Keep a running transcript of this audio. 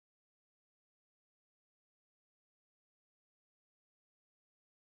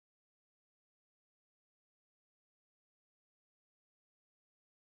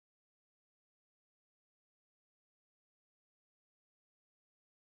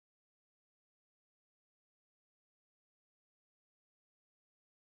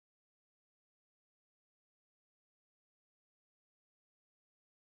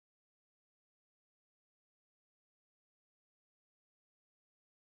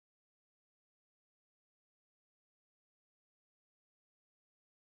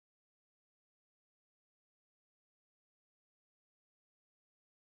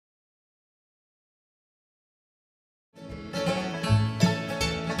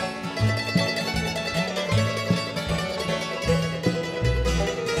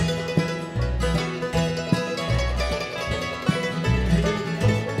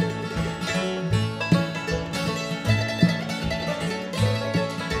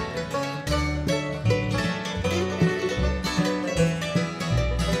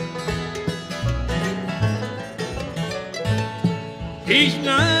Each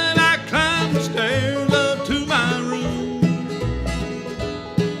night I climb the stairs up to my room.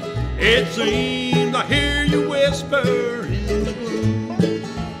 It seems I hear you whisper in the gloom.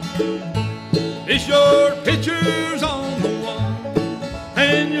 It's your pictures on the wall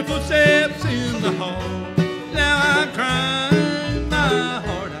and your footsteps in the hall. Now I'm crying my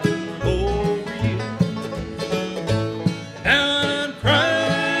heart out over you. Now I'm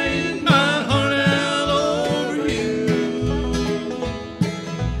crying my heart out over you.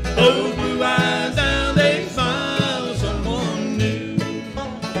 Those blue eyes now they smile someone new.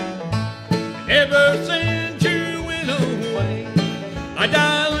 Ever since you went away, I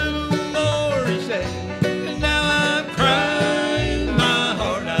die a little more each day. And now I'm crying my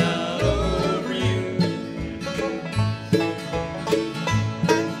heart out over you.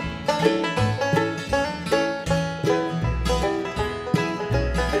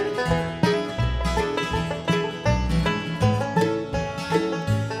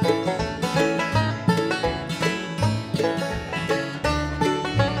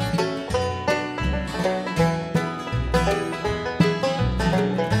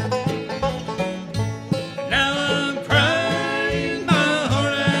 Now I'm crying my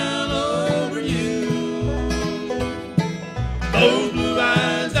heart out over you. Those blue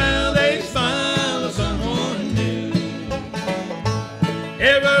eyes now they smile at someone new.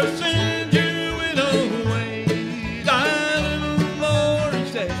 Ever since you went away, die a little more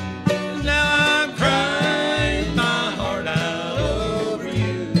each day. Now I'm crying my heart out over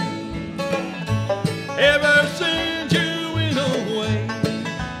you. Ever since you went away,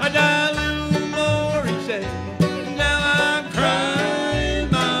 I die a little more each day. Now I'm crying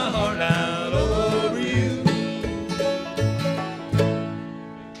my heart out over you.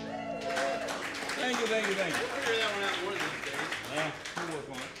 Thank you, thank you, thank you. Figure that one out one of these days. We'll work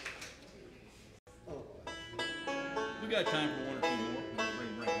on it. We got time for one or two more. We'll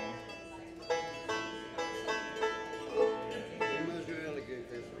bring Brink on. We must do alligator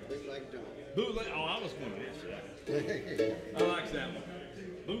this one. Bootleg John. Bootleg. Oh, I was going to this. I like that one.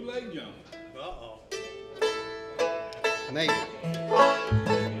 Bootleg John. Uh-oh. Maybe.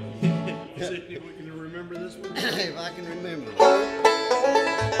 See if we can remember this one. If I can remember.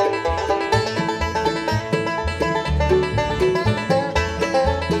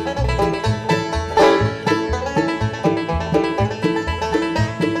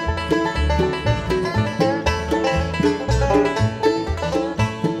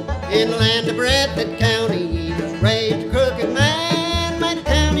 In the land of Bradford County, he was raised a crooked man, made the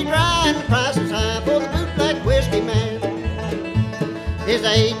county dry and the prices high for the bootleg whiskey man. His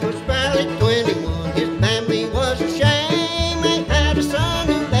age was barely 21, his family was ashamed. They had a son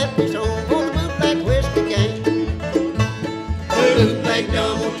who left his home for the bootleg whiskey game. Bootleg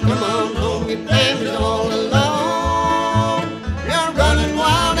John, won't you come on home, your family's all alone. You're running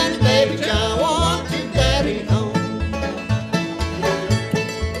wild and the baby child wants your daddy home.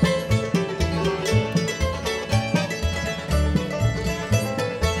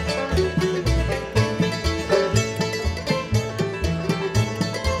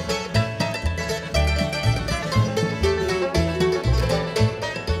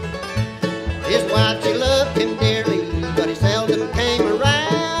 His wife, she loved him dearly, but he seldom came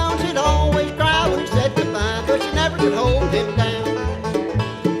around. She'd always cry when he said goodbye, but she never could hold him down.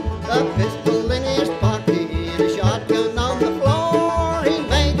 A pistol in his pocket, a shotgun on the floor. He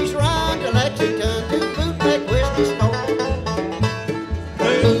made his run to Lexington to the bootleg whiskey store.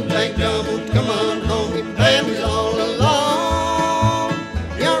 Bootleg John, won't you come on home, your family's all alone.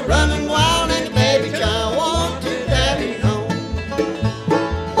 You're running wild and the baby child wants your daddy home.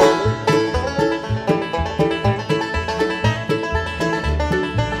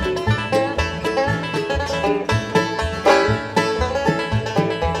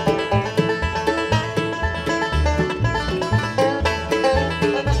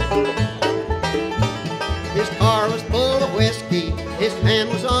 His car was full of whiskey, his hand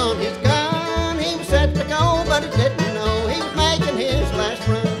was on his gun. He was set to go, but he didn't know he was making his last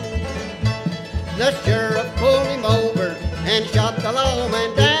run. The sheriff pulled him over and shot the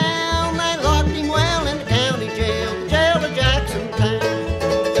lawman down. They locked him well in the county jail, the jail of Jackson Town.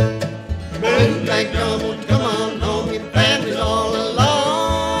 Bootleg John, won't you come on home, your family's all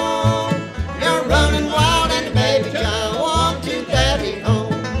alone. You're running wild and the baby child wants your daddy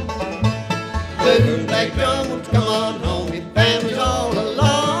home. Bootleg John, won't you come on home, your family's all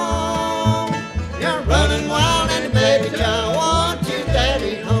alone. You're running wild and the baby child wants your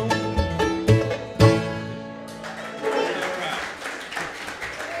daddy home.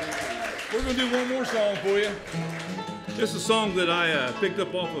 We're going to do one more song for you. This is a song that I picked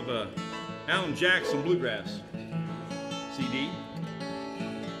up off of Alan Jackson Bluegrass CD.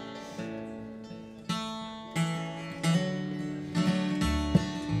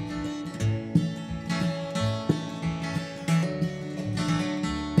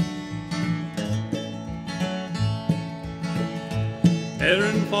 Met her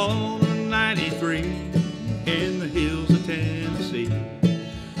in the fall of '93 in the hills of Tennessee.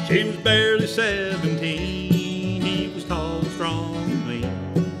 She was barely 17. He was tall, strong, and lean.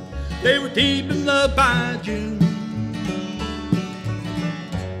 They were deep in love by June,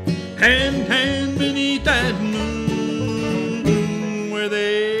 hand in hand beneath that moon, where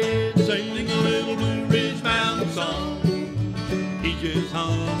they sang a little Blue Ridge Mountain song. He just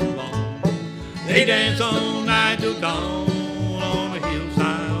hummed along. They danced all night till dawn on the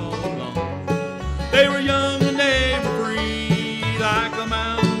hillside all alone. They were young and they were free like a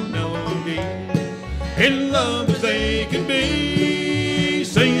mountain melody, in love as they could be,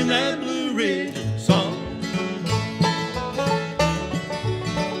 singing that Blue Ridge song.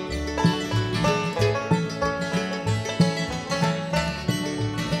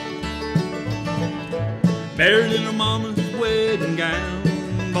 Married in her mama's wedding gown,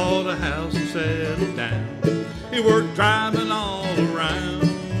 bought a house and settled down. He worked driving all around,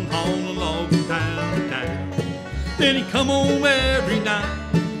 hauling logs from town to town. Then he'd come home every night.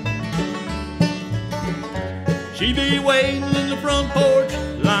 She'd be waiting in the front porch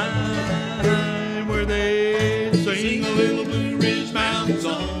line, where they'd sing a little Blue Ridge Mountain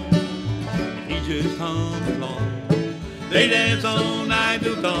song. And he just hummed along. They danced all night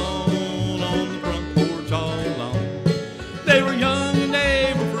till dawn on the front porch all alone. They were young and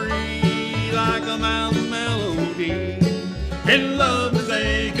they were free like a mountain melody, in love as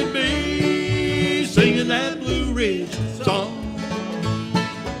they could be, singing that Blue Ridge song.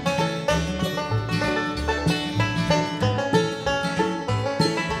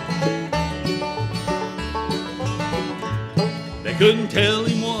 They couldn't tell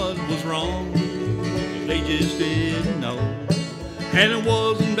him what was wrong, they just didn't know. And it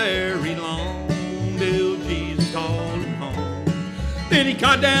wasn't very long till Jesus called him home. Then he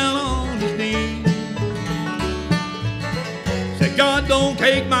got down on his knees, said, God, don't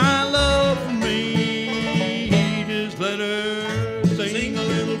take my love from me. Just let her sing a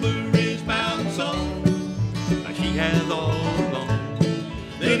little Blue Ridge Mountain song like she has all along.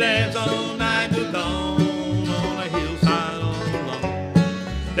 They dance all night till dawn on a hillside all alone.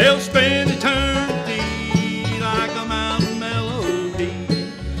 They'll spend eternity like a mountain melody,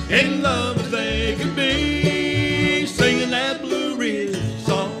 in love as they could be, singing that Blue Ridge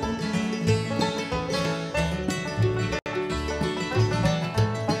song.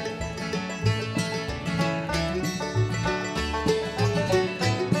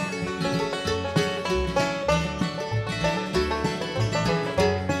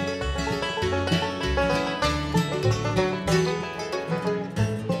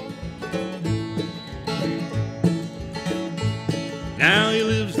 Now he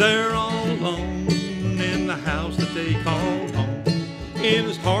lives there all alone in the house that they call home. In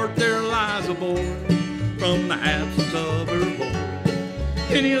his heart there lies a bore from the absence of her boy.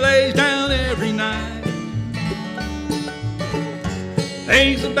 And he lays down every night,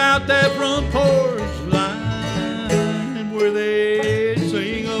 thinks about that front porch line, where they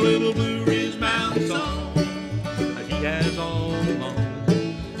sing a little Blue Ridge Mountain song like he has all along.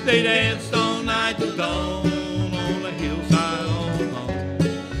 They danced all night till dawn on the hillside all alone.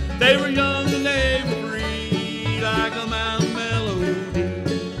 They were young and they were free like a mountain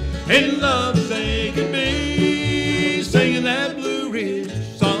melody, in love as they could be, singing that Blue Ridge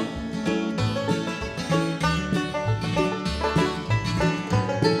song.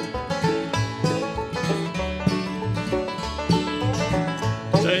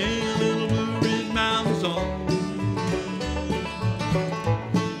 Sing a little Blue Ridge Mountain song.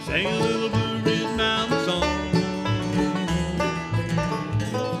 Sing a little Blue Ridge Mountain song.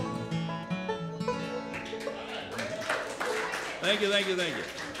 Thank you, thank you, thank you.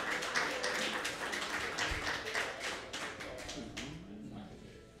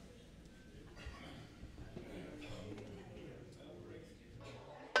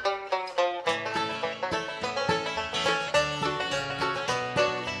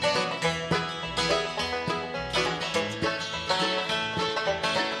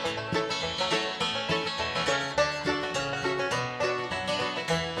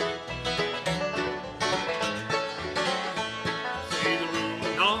 See the room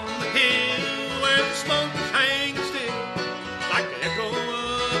on the hill where the smoke is hanging still, like the echo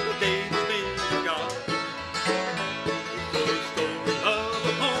of the day that's been forgot. It's the story of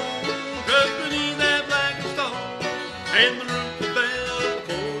a home crushed beneath that blackened stone, and the roof that fell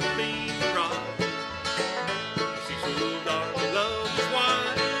before the beams of rock. The sea so dark and love was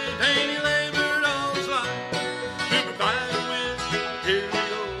wide, and he labored on his life to provide with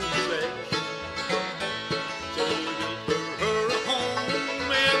material flesh. So he built her a home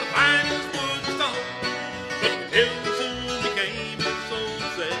with the finest wood and stone, but the building soon became so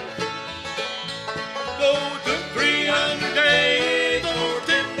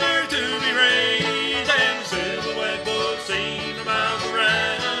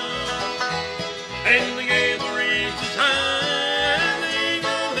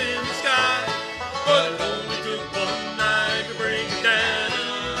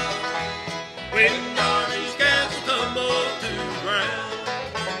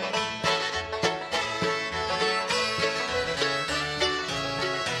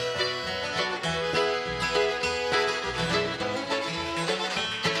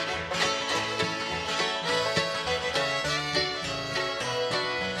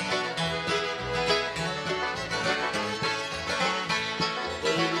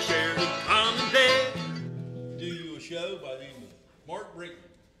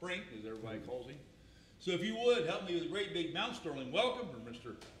Brink Halsey. So if you would, help me with a great big Mount Sterling welcome for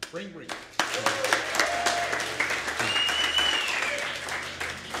Mr. Brink.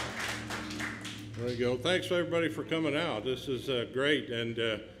 There you go. Thanks everybody for coming out. This is great, and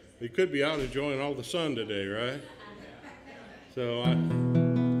you could be out enjoying all the sun today, right? So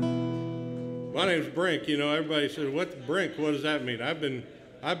my name's Brink. You know, everybody says, "What's Brink? What does that mean?" I've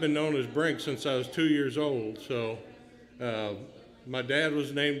been known as Brink since I was 2 years old. So my dad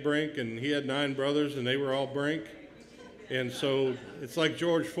was named Brink, and he had 9 brothers, and they were all Brink. And so it's like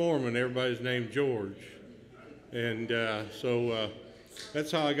George Foreman. Everybody's named George, and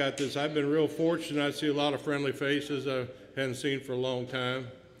that's how I got this. I've been real fortunate. I see a lot of friendly faces I hadn't seen for a long time.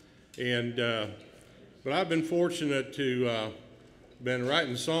 And, but I've been fortunate to been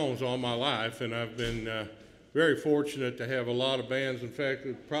writing songs all my life, and I've been very fortunate to have a lot of bands. In fact,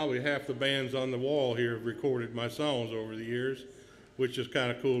 probably half the bands on the wall here have recorded my songs over the years, which is kind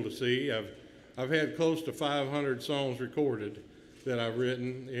of cool to see. I've had close to 500 songs recorded that I've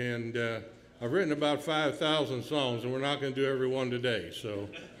written, and I've written about 5,000 songs, and we're not going to do every one today, so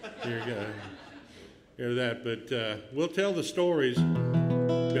you're going to hear that. But we'll tell the stories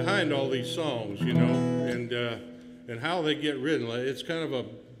behind all these songs, you know, and how they get written. It's kind of a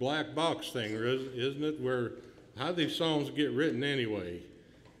black box thing, isn't it, where how these songs get written anyway.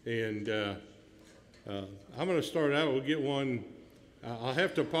 And I'm going to start out. We'll get one. I'll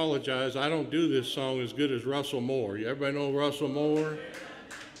have to apologize. I don't do this song as good as Russell Moore. Everybody know Russell Moore?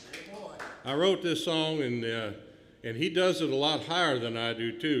 I wrote this song, and he does it a lot higher than I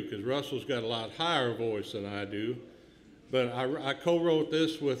do too, because Russell's got a lot higher voice than I do. But I co-wrote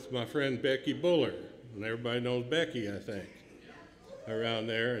this with my friend Becky Buller, and everybody knows Becky, I think, around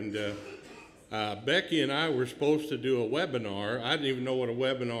there. And Becky and I were supposed to do a webinar. I didn't even know what a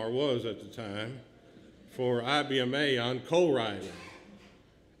webinar was at the time, for IBMA on co-writing.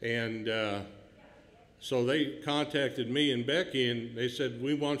 And so they contacted me and Becky, and they said,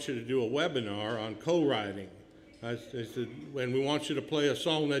 "We want you to do a webinar on co-writing." They said, "And we want you to play a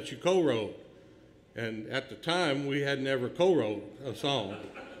song that you co-wrote." And at the time, we had never co-wrote a song.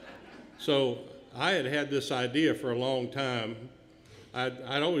 So I had this idea for a long time.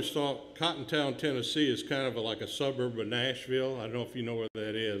 I'd always thought Cottontown, Tennessee is kind of like a suburb of Nashville. I don't know if you know where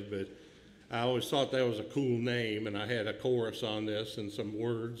that is, but I always thought that was a cool name, and I had a chorus on this and some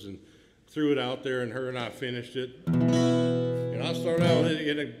words, and threw it out there, and her and I finished it. And I started out,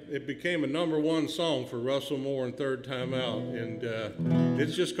 it became a #1 song for Russell Moore and Third Time Out, and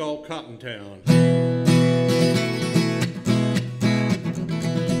it's just called Cottontown.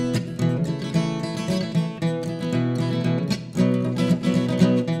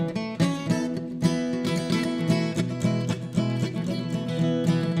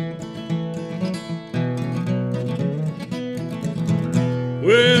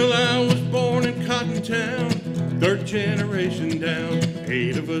 Well, I was born in Cottontown, 3rd generation down,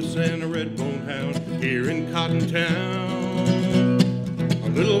 8 of us and a red-bone hound here in Cottontown. A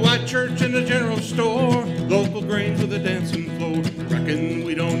little white church and a general store, local grains with a dancing floor. Reckon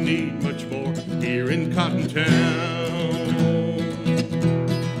we don't need much more here in Cottontown.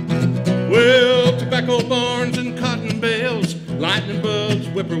 Well, tobacco barns and cotton bales, lightning bugs,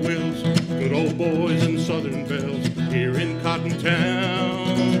 whippoorwills, good old boys and southern bells here in Cottontown.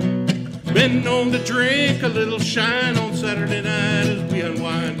 Been known to drink a little shine on Saturday night as we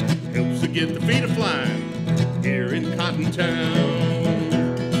unwind. Helps to get the feet a-flying here in Cottontown.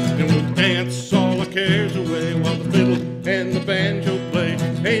 And we'll dance all our cares away while the fiddle and the banjo play.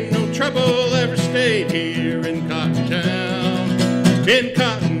 Ain't no trouble ever stayed here in Cottontown. In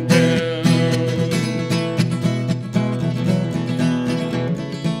Cottontown.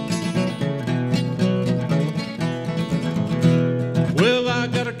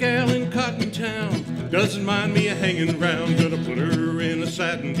 Doesn't mind me a-hanging round, gonna put her in a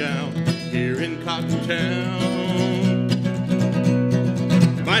satin gown here in Cottontown.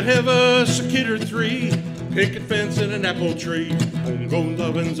 Might have us a kid or 3, picket fence and an apple tree. Homegrown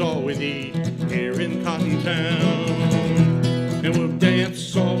lovin's all we need here in Cottontown. And we'll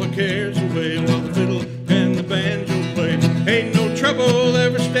dance all our cares away while the fiddle and the banjo play. Ain't no trouble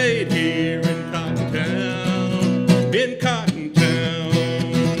ever stayed here in Cottontown. In Cottontown.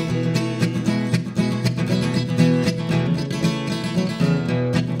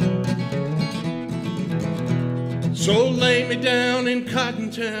 So lay me down in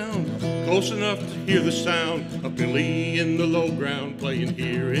Cottontown, close enough to hear the sound of Billy in the low ground playing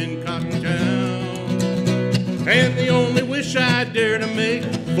here in Cottontown. And the only wish I dare to make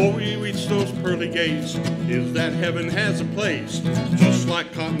before we reach those pearly gates is that heaven has a place just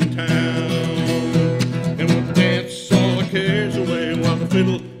like Cottontown. And we'll dance all our cares away while the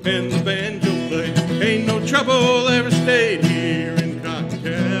fiddle and the band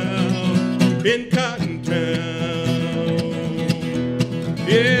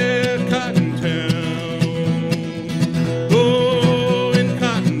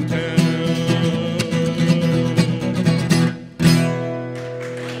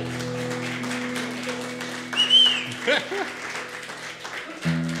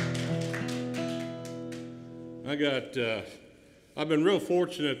but I've been real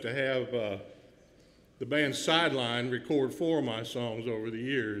fortunate to have the band Sideline record 4 of my songs over the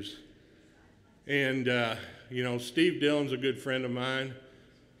years. And, you know, Steve Dillon's a good friend of mine,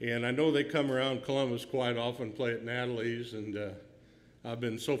 and I know they come around Columbus quite often, play at Natalie's, and I've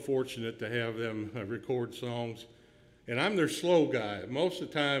been so fortunate to have them record songs. And I'm their slow guy. Most of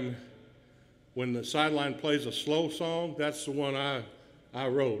the time, when the Sideline plays a slow song, that's the one I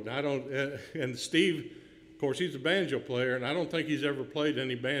wrote. I don't, and Steve, of course, he's a banjo player, and I don't think he's ever played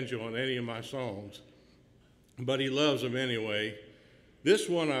any banjo on any of my songs, but he loves them anyway. This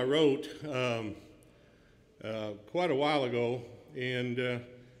one I wrote quite a while ago, and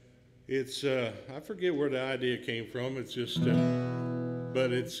it's, I forget where the idea came from. It's just,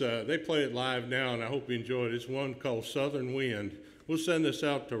 but it's, they play it live now, and I hope you enjoy it. It's one called Southern Wind. We'll send this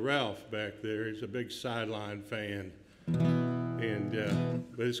out to Ralph back there. He's a big Sideline fan. And,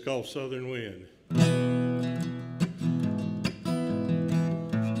 but it's called Southern Wind.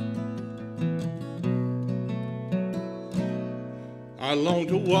 I long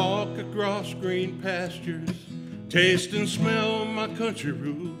to walk across green pastures, taste and smell my country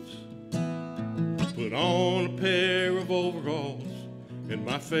roots, put on a pair of overalls and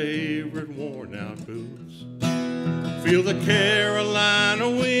my favorite worn out boots, feel the Carolina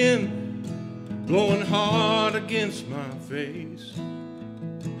wind blowing hard against my face.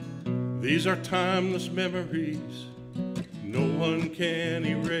 These are timeless memories no one can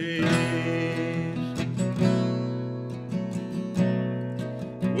erase.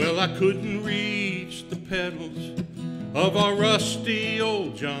 Well, I couldn't reach the pedals of our rusty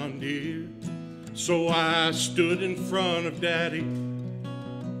old John Deere, so I stood in front of Daddy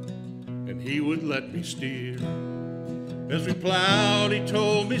and he would let me steer. As we plowed, he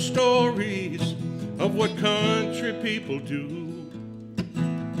told me stories of what country people do,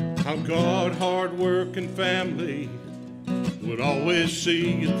 how God, hard work, and family would always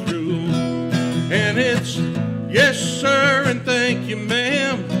see you through. And it's yes, sir, and thank you,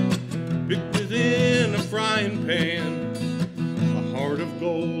 ma'am, picked in a frying pan, a heart of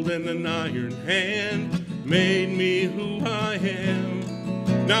gold and an iron hand made me who I am.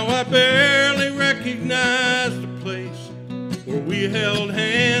 Now I barely recognize the place where we held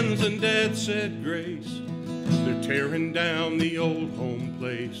hands and Dad said grace. They're tearing down the old home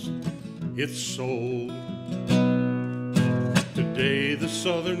place. It's sold. Today the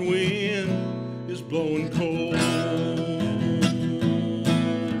southern wind is blowing cold.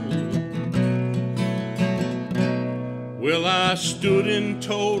 Well, I stood in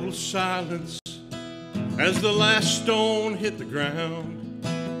total silence as the last stone hit the ground,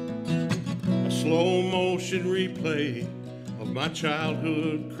 a slow motion replay of my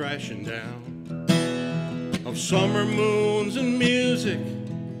childhood crashing down, of summer moons and music,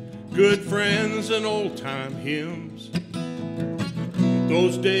 good friends and old-time hymns.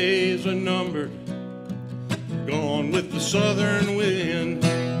 Those days are numbered, gone with the southern wind.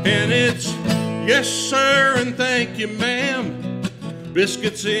 And it's yes, sir, and thank you, ma'am,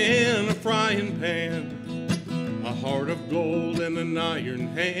 biscuits in a frying pan, a heart of gold and an iron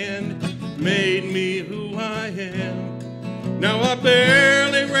hand made me who I am. Now I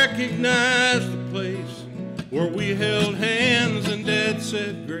barely recognize the place where we held hands and Dad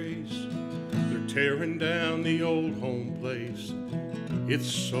said grace. They're tearing down the old home place. It's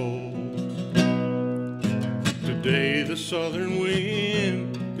sold. Today the southern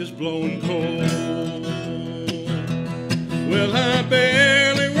wind is blowing cold. Well, I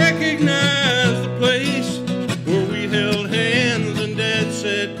barely recognize the place where we held hands and Dad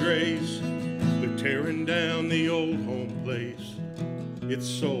said grace. They're tearing down the old home place. It's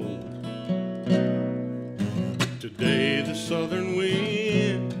sold. Today the southern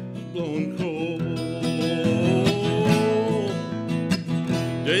wind is blowing cold.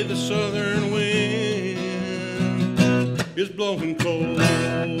 Today the southern wind is blowing cold.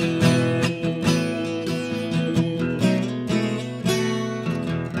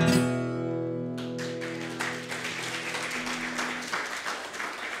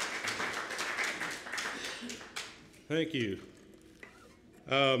 Thank you.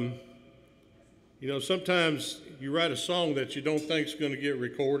 You know, sometimes you write a song that you don't think is going to get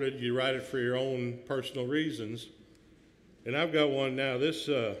recorded. You write it for your own personal reasons. And I've got one now. This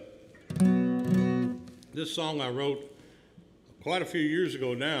song I wrote quite a few years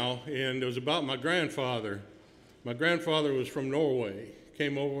ago now, and it was about my grandfather. My grandfather was from Norway.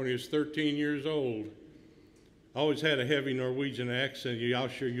 Came over when he was 13 years old. Always had a heavy Norwegian accent. I'll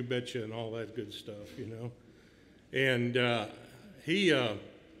sure you betcha and all that good stuff, you know. And he,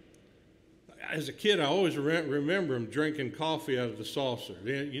 as a kid, I always remember him drinking coffee out of the saucer.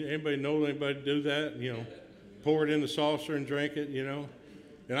 Anybody know anybody do that? You know, pour it in the saucer and drink it, you know.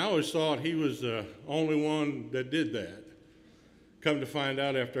 And I always thought he was the only one that did that. Come to find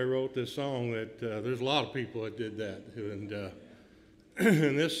out after I wrote this song that there's a lot of people that did that. And,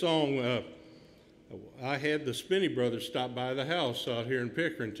 and this song, I had the Spinney brothers stop by the house out here in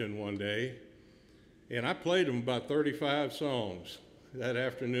Pickerington one day, and I played them about 35 songs that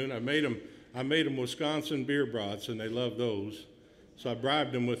afternoon. I made them Wisconsin beer brats, and they loved those. So I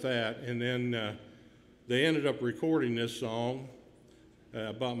bribed them with that, and then they ended up recording this song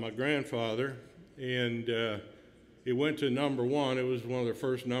about my grandfather, and it went to #1. It was one of their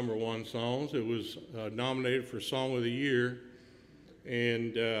first #1 songs. It was nominated for Song of the Year,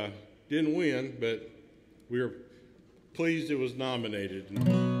 and didn't win, but we were pleased it was nominated.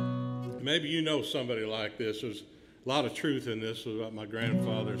 And maybe you know somebody like this. There's a lot of truth in this about my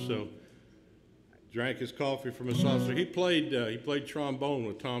grandfather. So drank his coffee from a saucer. He played trombone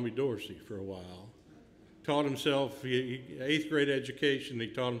with Tommy Dorsey for a while. Taught himself, 8th grade education, he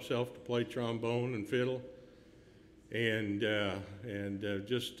taught himself to play trombone and fiddle. And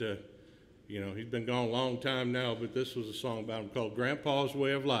just, you know, he's been gone a long time now, but this was a song about him called Grandpa's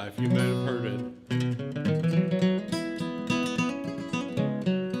Way of Life. You may have heard it.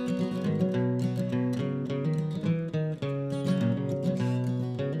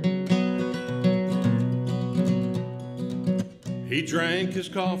 He drank his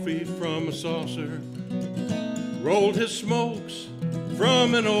coffee from a saucer, rolled his smokes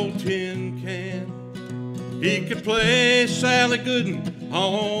from an old tin can. He could play Sally Gooden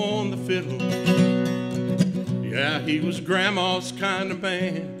on the fiddle. Yeah, he was Grandma's kind of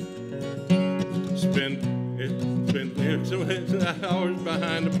man. Spent hours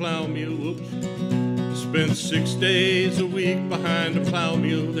behind a plow mule. Whoops. Spent 6 days a week behind a plow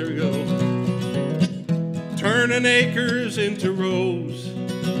mule. There we go. Turning acres into rows.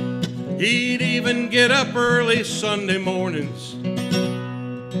 He'd even get up early Sunday mornings,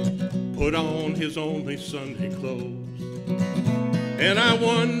 put on his only Sunday clothes. And I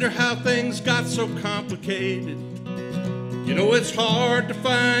wonder how things got so complicated. You know, it's hard to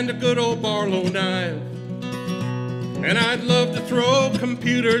find a good old Barlow knife. And I'd love to throw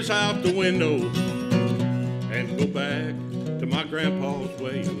computers out the window and go back to my grandpa's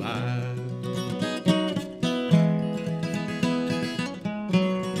way of life.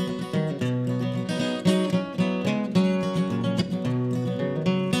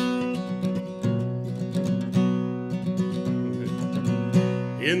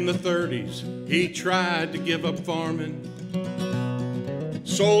 In the 30s, he tried to give up farming,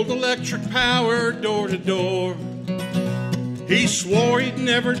 sold electric power door to door. He swore he'd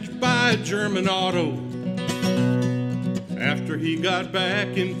never buy a German auto after he got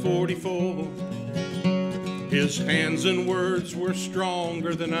back in 44. His hands and words were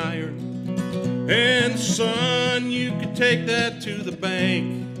stronger than iron. And son, you could take that to the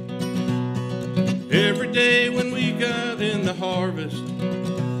bank. Every day when we got in the harvest,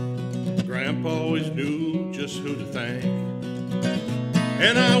 Grandpa always knew just who to thank.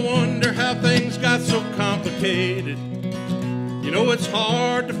 And I wonder how things got so complicated. You know, it's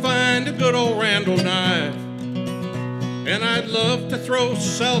hard to find a good old Randall knife. And I'd love to throw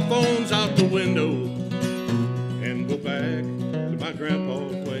cell phones out the window and go back to my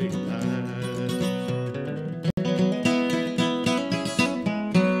grandpa's way of life.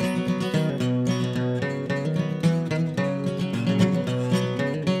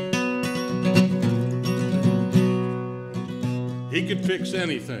 He could fix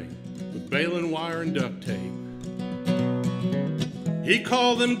anything with baling wire and duct tape. He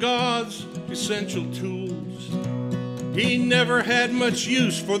called them God's essential tools. He never had much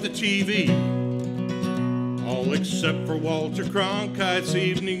use for the TV, all except for Walter Cronkite's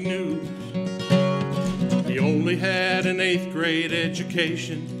evening news. He only had an 8th grade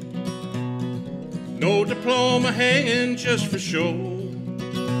education, no diploma hanging just for show.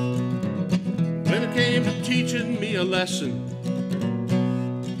 When it came to teaching me a lesson,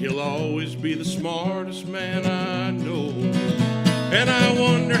 he'll always be the smartest man I know. And I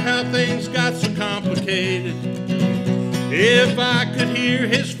wonder how things got so complicated. If I could hear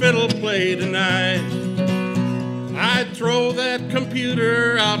his fiddle play tonight, I'd throw that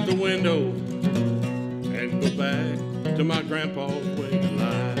computer out the window and go back to my grandpa's way of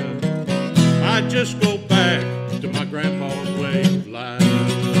life. I'd just go back to my grandpa's way of life.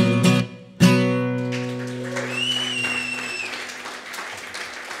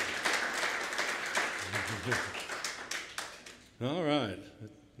 All right.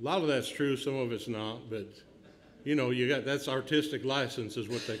 A lot of that's true, some of it's not, but you know, that's artistic license is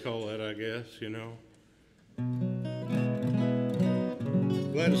what they call that, I guess, you know.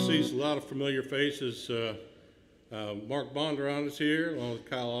 Glad to see a lot of familiar faces. Mark Bondurant is here, along with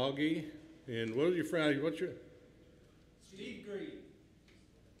Kyle Augie. And what was your friend? What's your? Steve Green.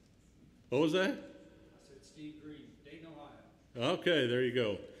 What was that? I said Steve Green, Dayton, Ohio. Okay, there you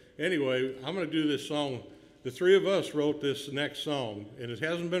go. Anyway, I'm going to do this song. The three of us wrote this next song, and it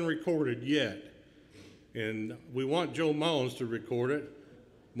hasn't been recorded yet. And we want Joe Mullins to record it.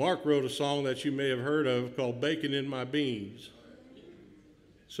 Mark wrote a song that you may have heard of called Bacon in My Beans.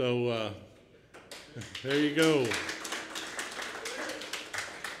 So there you go.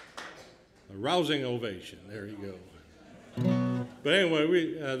 A rousing ovation. There you go. But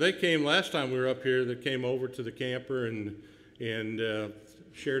anyway, they came last time we were up here. They came over to the camper and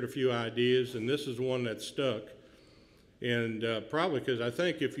shared a few ideas, and this is one that stuck. And probably because I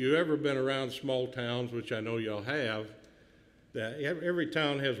think if you've ever been around small towns, which I know y'all have, that every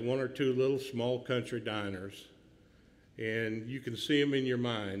town has one or two little small country diners, and you can see them in your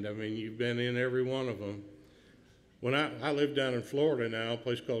mind. I mean, you've been in every one of them. When I live down in Florida now, a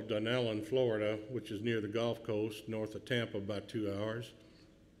place called Dunellen, Florida, which is near the Gulf Coast, north of Tampa, about 2 hours.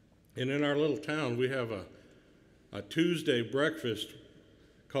 And in our little town, we have a Tuesday breakfast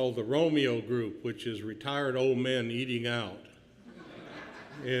called the Romeo Group, which is retired old men eating out.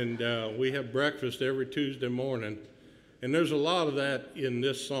 And we have breakfast every Tuesday morning. And there's a lot of that in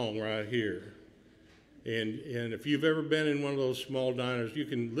this song right here. And if you've ever been in one of those small diners, you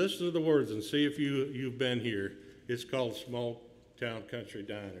can listen to the words and see if you've been here. It's called Small Town Country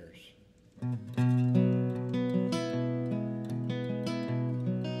Diners.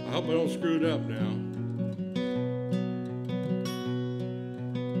 I hope I don't screw it up now.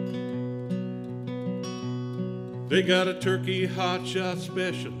 They got a turkey hot shot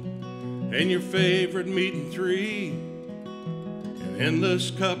special and your favorite meat and three, an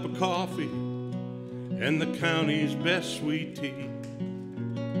endless cup of coffee and the county's best sweet tea.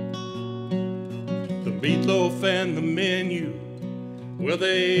 The meatloaf and the menu, well,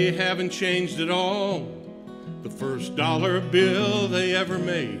 they haven't changed at all. The first dollar bill they ever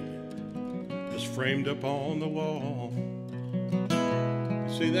made is framed up on the wall.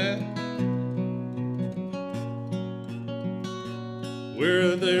 See that?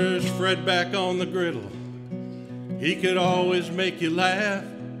 Where there's Fred back on the griddle, he could always make you laugh.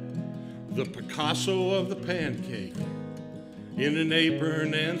 The Picasso of the pancake in an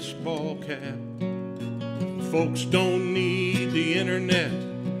apron and ball cap. Folks don't need the internet,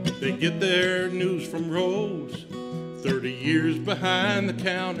 they get their news from Rose, 30 years behind the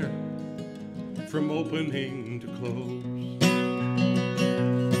counter, from opening to close.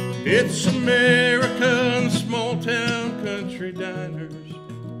 It's American small-town country diners,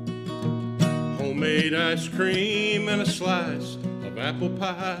 homemade ice cream and a slice of apple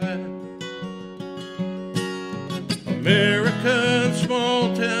pie. American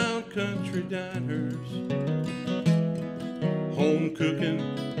small-town country diners, home cooking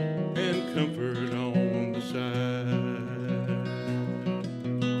and comfort on the side.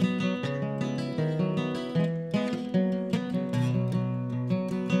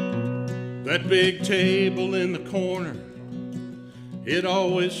 That big table in the corner, it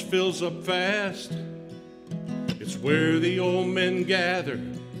always fills up fast. It's where the old men gather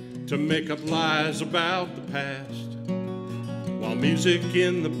to make up lies about the past, while music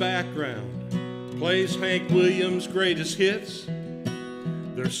in the background plays Hank Williams' greatest hits.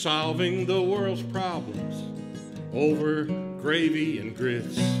 They're solving the world's problems over gravy and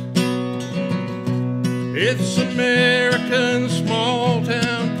grits. It's American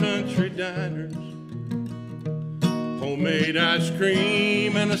small-town country diners, homemade ice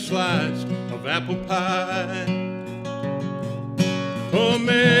cream and a slice of apple pie.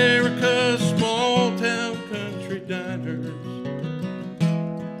 America's small-town country diners,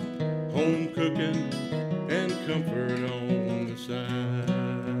 home cooking and comfort on the side.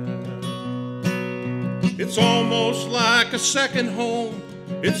 It's almost like a second home,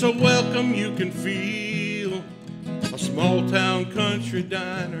 it's a welcome you can feel. A small-town country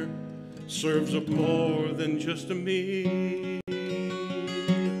diner serves up more than just a meal.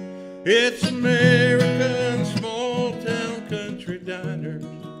 It's American small-town country diners,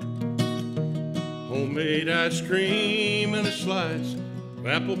 homemade ice cream and a slice of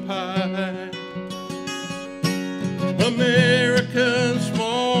apple pie. American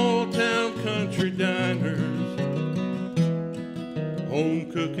small-town country diners,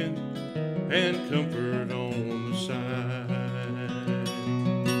 home cooking and comfort on the side.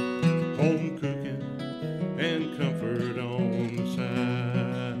 Home cooking and comfort on the side.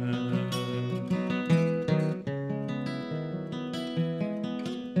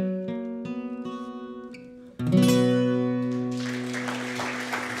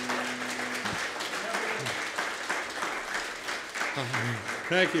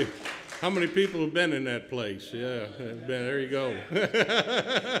 Thank you. How many people have been in that place? Yeah, there you go.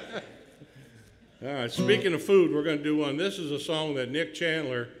 All right, speaking of food, we're going to do one. This is a song that Nick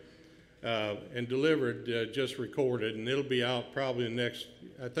Chandler and Delivered just recorded, and it'll be out probably next,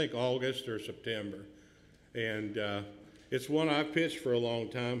 I think, August or September. And it's one I've pitched for a long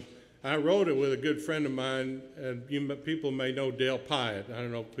time. I wrote it with a good friend of mine, and people may know Dale Pyatt. I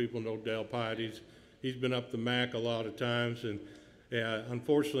don't know if people know Dale Pyatt. He's been up the MAC a lot of times, and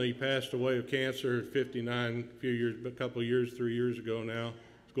unfortunately he passed away of cancer at 59 a couple of years, 3 years ago now.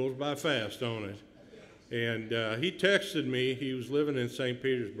 It goes by fast, don't it? And he texted me. He was living in St.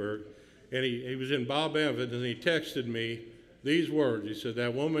 Petersburg, and he was in Bob Evans, and he texted me these words. He said,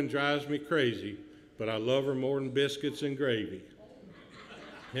 "That woman drives me crazy, but I love her more than biscuits and gravy."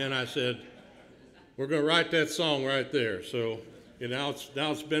 And I said, we're going to write that song right there. So now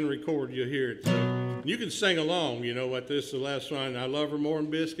it's been recorded. You'll hear it. So you can sing along. You know what? This is the last line. I love her more than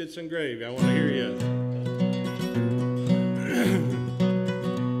biscuits and gravy. I want to hear you.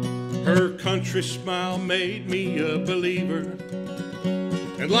 Her country smile made me a believer,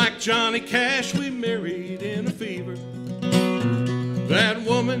 and like Johnny Cash, we married in a fever. That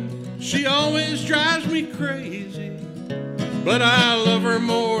woman, she always drives me crazy, but I love her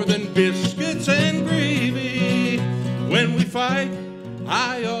more than biscuits and gravy. When we fight,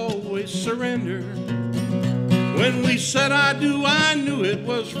 I always surrender. When we said I do, I knew it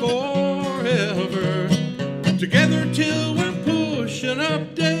was forever. Together till we're pushing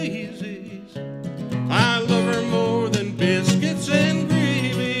up daisies. I love her more than biscuits and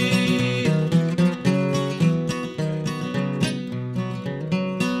gravy.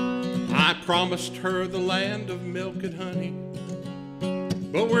 I promised her the land of milk and honey,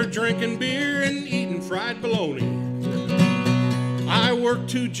 but we're drinking beer and eating fried bologna. I work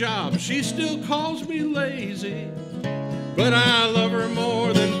 2 jobs, she still calls me lazy, but I love her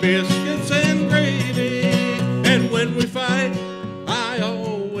more than biscuits and gravy. And when we fight, I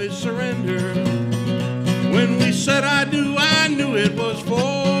always surrender. When we said I do, I knew it was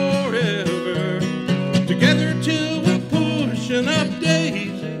forever. Together till we're pushing up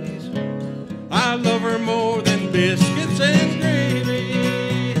daisies. I love her more than biscuits and gravy.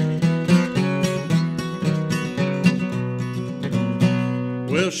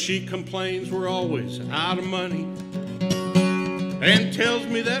 Well, she complains we're always out of money and tells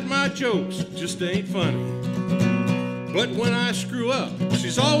me that my jokes just ain't funny. But when I screw up,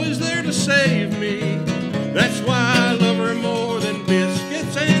 she's always there to save me. That's why I love her more than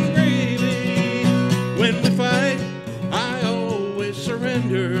biscuits and gravy. When we fight, I always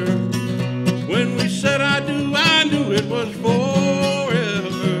surrender. When we said I do, I knew it was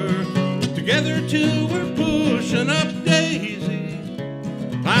forever. Together till we're pushing up daisies.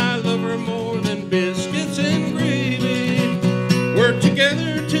 I love her more than biscuits and gravy. We're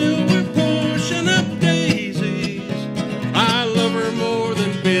together till we're pushing up daisies. I love her more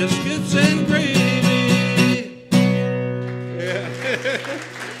than biscuits and gravy. Yeah.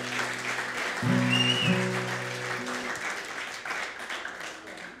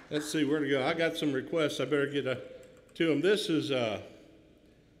 Let's see where to go. I got some requests. I better get to them. This is a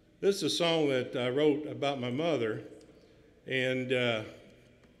song that I wrote about my mother, and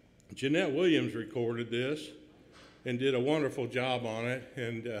Jeanette Williams recorded this and did a wonderful job on it,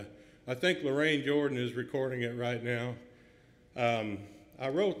 and I think Lorraine Jordan is recording it right now. I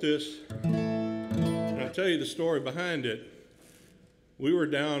wrote this, and I'll tell you the story behind it. We were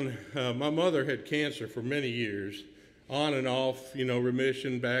down, my mother had cancer for many years, on and off, you know,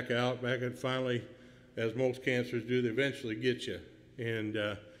 remission, back out, finally, as most cancers do, they eventually get you. And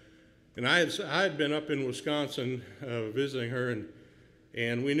I had been up in Wisconsin visiting her,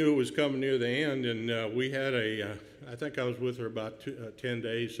 and we knew it was coming near the end, and we had I think I was with her about 10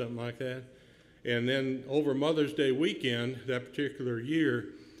 days, something like that. And then over Mother's Day weekend, that particular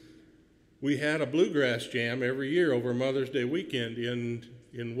year, we had a bluegrass jam every year over Mother's Day weekend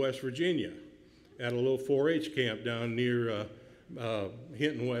in West Virginia at a little 4-H camp down near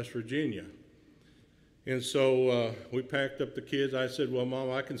Hinton, West Virginia. And so we packed up the kids. I said, well,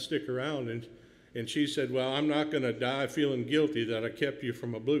 Mom, I can stick around. And she said, well, I'm not going to die feeling guilty that I kept you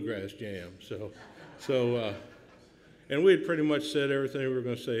from a bluegrass jam. And we had pretty much said everything we were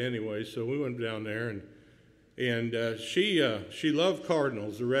going to say anyway, so we went down there, and she loved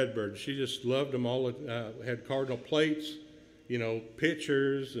cardinals, the redbirds. She just loved them all. Had cardinal plates, you know,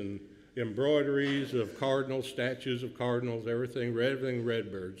 pictures and embroideries of cardinals, statues of cardinals, everything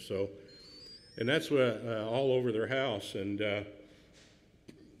redbirds. So, and that's what all over their house. And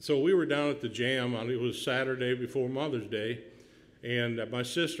so we were down at the jam. It was Saturday before Mother's Day, And my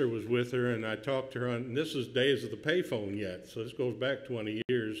sister was with her, and I talked to her and this was days of the payphone yet, so this goes back 20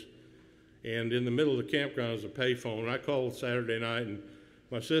 years. And in the middle of the campground was a payphone. I called Saturday night, and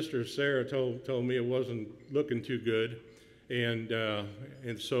my sister Sarah told me it wasn't looking too good. And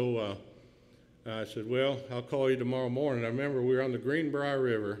so I said, well, I'll call you tomorrow morning. I remember we were on the Greenbrier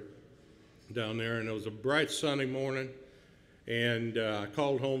River down there, and it was a bright sunny morning. And I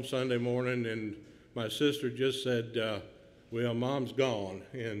called home Sunday morning, and my sister just said, well, Mom's gone.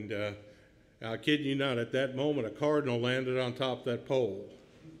 And I kid you not, at that moment, a cardinal landed on top of that pole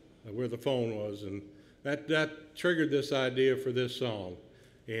where the phone was. And that triggered this idea for this song.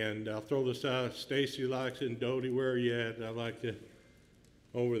 And I'll throw this out. Stacy likes it, and Dodie, where are you at? I like it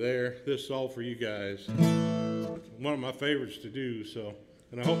over there. This is all for you guys. One of my favorites to do, so.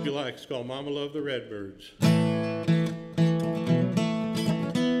 And I hope you like it. It's called Mama Love the Redbirds.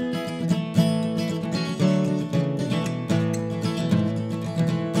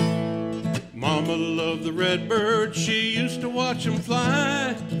 Mama loved the redbird, she used to watch them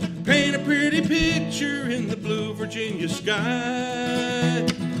fly, paint a pretty picture in the blue Virginia sky.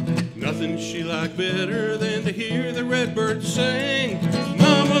 Nothing she liked better than to hear the redbird sing.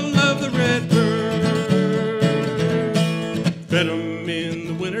 Mama loved the redbird. Fed 'em in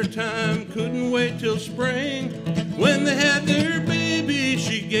the wintertime, couldn't wait till spring. When they had their baby,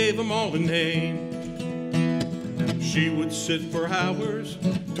 she gave 'em all a name. She would sit for hours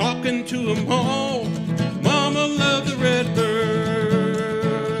talking to 'em all. Mama loved the redbird.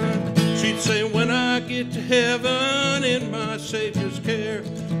 She'd say, when I get to heaven in my Savior's care,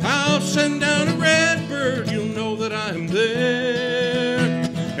 I'll send down a redbird, you'll know that I'm there.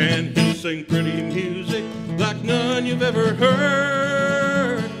 And he'll sing pretty music like none you've ever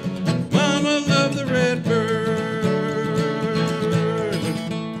heard. Mama loved the redbird.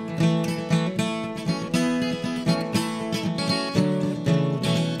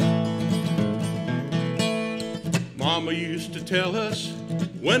 Mama used to tell us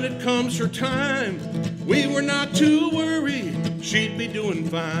when it comes her time, we were not to worry, she'd be doing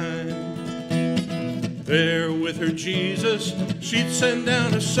fine. There with her Jesus, she'd send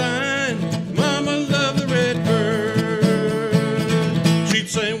down a sign. Mama loved the redbird. She'd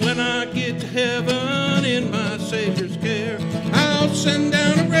say, when I get to heaven in my Savior's care, I'll send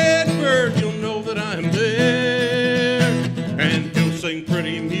down a redbird, you'll know that I'm there. And he'll sing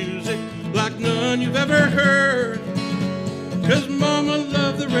pretty music like none you've ever heard. 'Cause Mama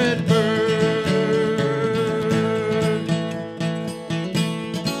loved the redbird.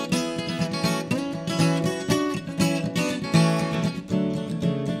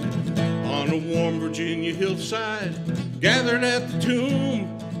 On a warm Virginia hillside, gathered at the tomb,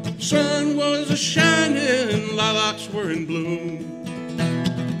 sun was a-shining, lilacs were in bloom.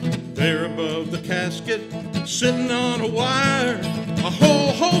 There above the casket, sitting on a wire, a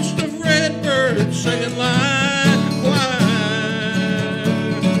whole host of redbirds singing like a choir.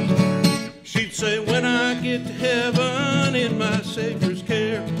 She'd say, when I get to heaven in my Savior's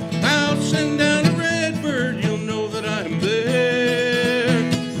care, I'll send down a redbird, you'll know that I'm there.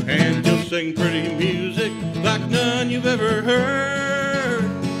 And he'll sing pretty music like none you've ever heard.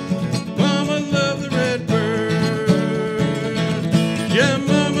 Mama loved the redbird. Yeah,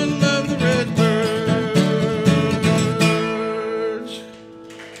 Mama loved the redbirds.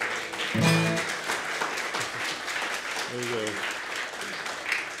 There you go.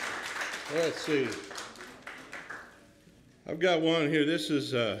 Let's see. I've got one here. This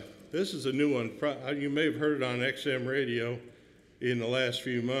is a new one. You may have heard it on XM radio in the last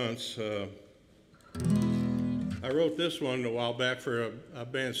few months. I wrote this one a while back for a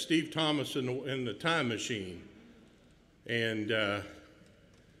band, Steve Thomas in the Time Machine, and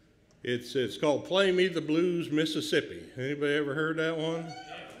it's called "Play Me the Blues, Mississippi." Anybody ever heard that one?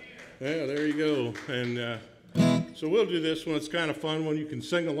 Yeah, there you go. And so we'll do this one. It's kind of fun when you can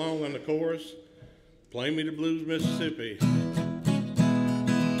sing along on the chorus. Play me the blues, Mississippi.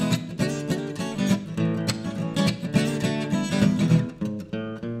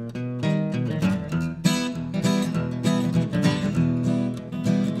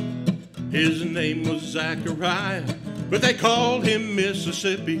 His name was Zachariah, but they called him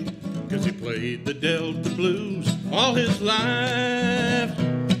Mississippi, 'cause he played the Delta blues all his life.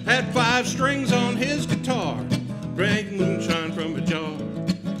 Had 5 strings on his guitar, drank moonshine from a jar,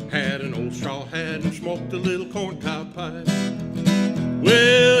 had an old straw hat and smoked a little corncob pipe.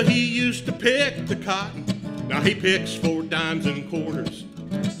 Well, he used to pick the cotton, now he picks for dimes and quarters,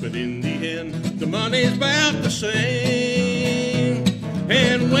 but in the end, the money's about the same.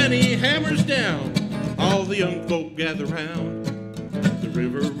 And when he hammers down, all the young folk gather round. The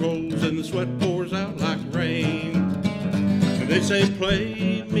river rolls and the sweat pours out like rain. And They say,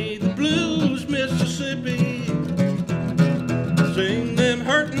 play me the blues, Mississippi. Sing them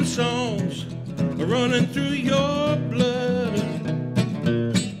hurting songs running through your blood.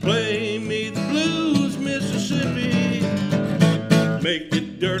 Play me the blues, Mississippi. Make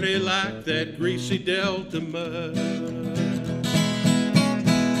it dirty like that greasy Delta mud.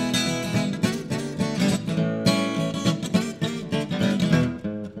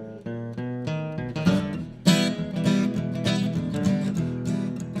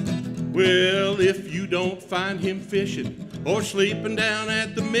 Well, if you don't find him fishing or sleeping down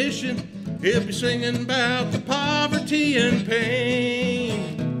at the mission, he'll be singing about the poverty and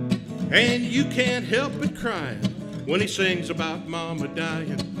pain. And you can't help but crying when he sings about mama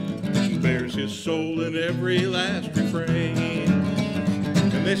dying and bears his soul in every last refrain.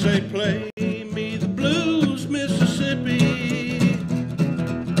 And they say, play me the blues, Mississippi.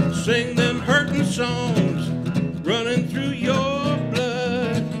 Sing them hurting songs running through your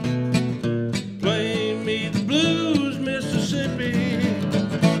blood. Play me the blues, Mississippi.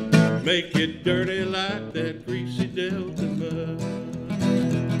 Make it dirty like that greasy Delta mud.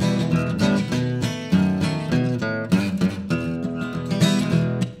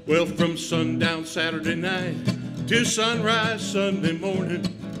 Well, from sundown Saturday night to sunrise Sunday morning,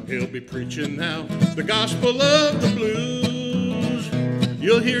 he'll be preaching now the gospel of the blues.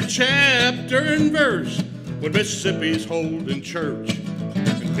 You'll hear chapter and verse when Mississippi's holding church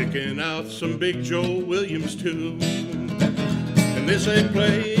and picking out some big Joe Williams tune. And they say,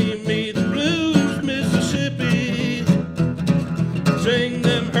 play me the blues, Mississippi. Sing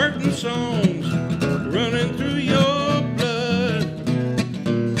them hurting songs running through your blood.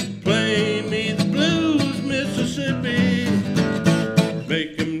 Play me the blues, Mississippi.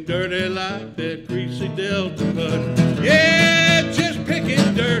 Make them dirty like that greasy Delta mud. Yeah, just pick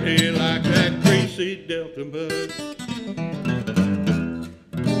it dirty like that greasy Delta mud.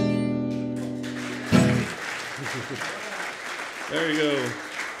 There you go.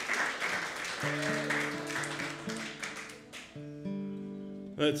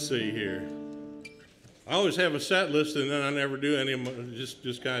 Let's see here. I always have a set list and then I never do any of them.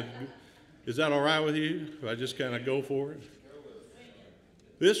 Just kind of, is that all right with you? If I just kind of go for it?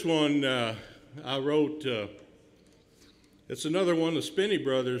 This one I wrote, it's another one the Spinney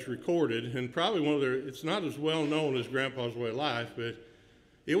Brothers recorded, and probably one of their, it's not as well known as Grandpa's Way of Life, but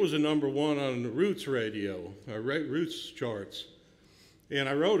it was a #1 on the Roots radio, Roots charts. And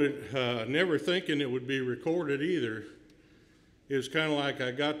I wrote it never thinking it would be recorded either. It was kind of like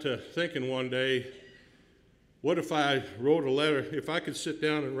I got to thinking one day, what if I wrote a letter, if I could sit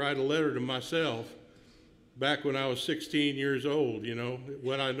down and write a letter to myself back when I was 16 years old, you know,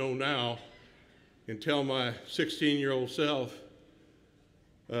 what I know now, and tell my 16-year-old self,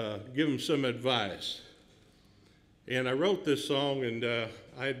 give him some advice. And I wrote this song, and I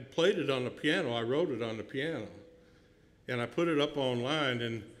had played it on the piano. I wrote it on the piano. And I put it up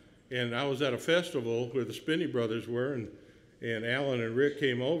online, and I was at a festival where the Spinney Brothers were, and Alan and Rick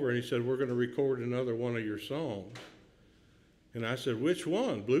came over, and he said, we're going to record another one of your songs. And I said, which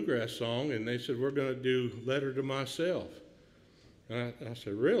one? Bluegrass song. And they said, we're going to do Letter to Myself. And I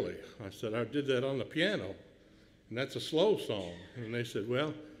said, really? I said, I did that on the piano, and that's a slow song. And they said,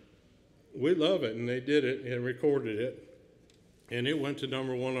 well, we love it. And they did it and recorded it, and it went to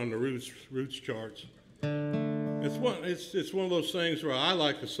 #1 on the Roots charts. It's one of those things where I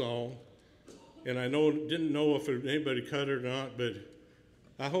like the song, and I didn't know if anybody cut it or not, but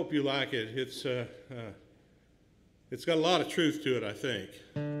I hope you like it. It's got a lot of truth to it, I think.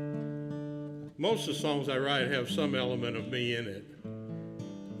 Most of the songs I write have some element of me in it.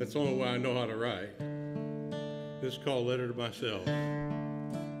 That's the only way I know how to write. This is called Letter to Myself. If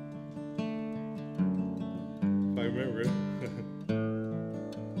I remember it.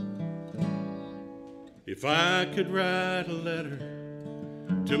 If I could write a letter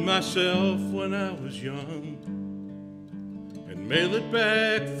to myself when I was young and mail it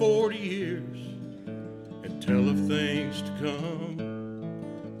back 40 years and tell of things to come,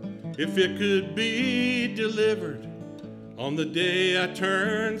 if it could be delivered on the day I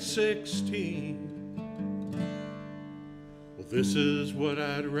turned 16, well, this is what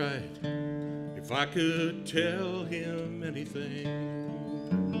I'd write if I could tell him anything.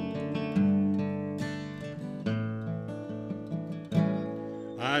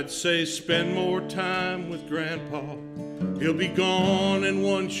 I'd say spend more time with Grandpa. He'll be gone in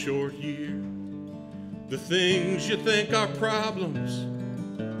one short year. The things you think are problems,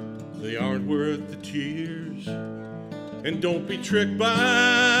 they aren't worth the tears. And don't be tricked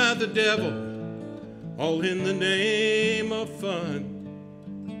by the devil, all in the name of fun.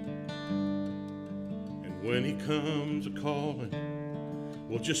 And when he comes a-calling,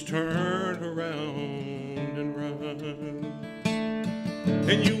 we'll just turn around and run.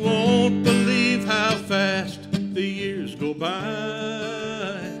 And you won't believe how fast the years go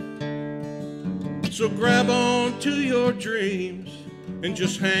by. So grab on to your dreams and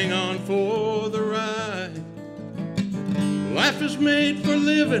just hang on for the ride. Life is made for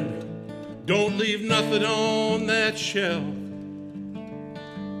living. Don't leave nothing on that shelf.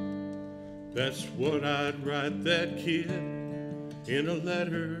 That's what I'd write that kid in a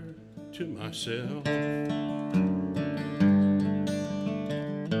letter to myself.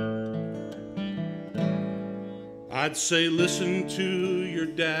 I'd say listen to your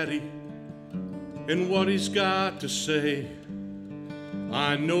daddy and what he's got to say.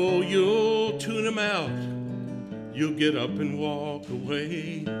 I know you'll tune him out. You'll get up and walk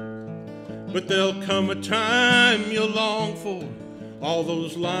away. But there'll come a time you'll long for all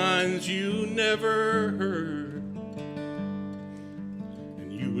those lines you never heard.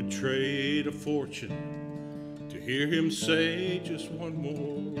 And you would trade a fortune to hear him say just one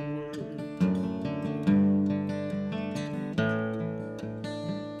more word.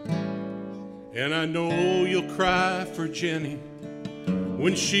 And I know you'll cry for Jenny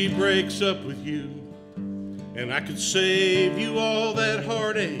when she breaks up with you. And I could save you all that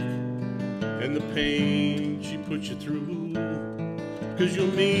heartache and the pain she put you through. 'Cause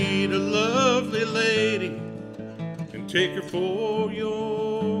you'll meet a lovely lady and take her for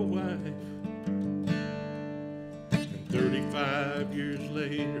your wife. And 35 years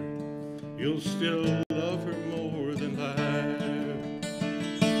later, you'll still love her more than life.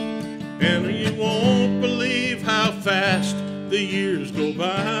 And you won't believe how fast the years go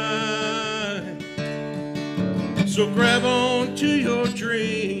by. So grab on to your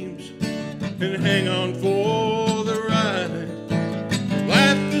dreams and hang on for the ride.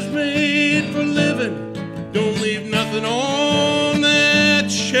 Life is made for living. Don't leave nothing on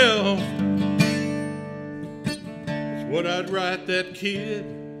that shelf. That's what I'd write that kid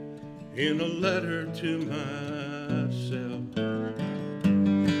in a letter to myself.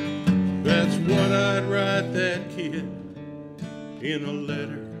 That's what I'd write that kid in a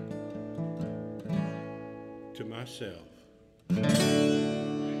letter to myself.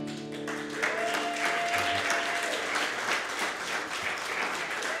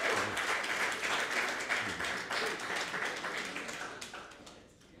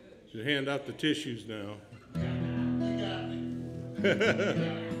 Should hand out the tissues now.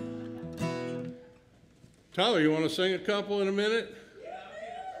 Tyler, you want to sing a couple in a minute?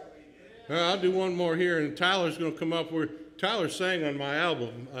 I'll do one more here, and Tyler's going to come up where Tyler sang on my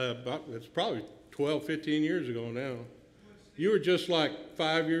album. It's probably 12, 15 years ago now. You were just like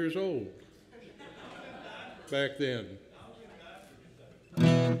 5 years old back then.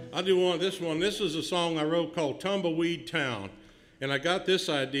 I'll do this one. This is a song I wrote called Tumbleweed Town. And I got this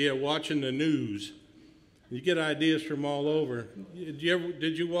idea watching the news. You get ideas from all over.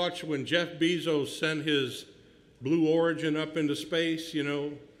 Did you watch when Jeff Bezos sent his Blue Origin up into space, you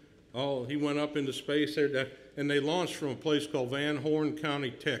know? Oh, he went up into space there, and they launched from a place called Van Horn County,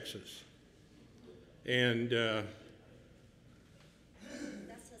 Texas. And that's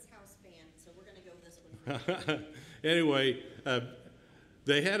his house band, so we're going to go this one. Anyway,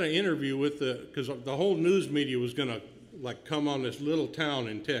 they had an interview with because the whole news media was going to like come on this little town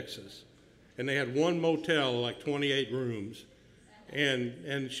in Texas, and they had one motel, like 28 rooms,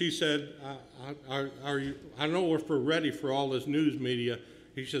 and she said, "Are you? I know we're ready for all this news media."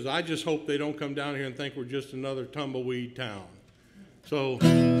 He says, "I just hope they don't come down here and think we're just another tumbleweed town." So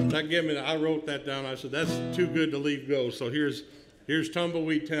that gave me. I wrote that down. I said, "That's too good to leave go." So here's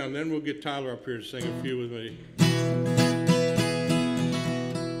Tumbleweed Town. Then we'll get Tyler up here to sing a few with me.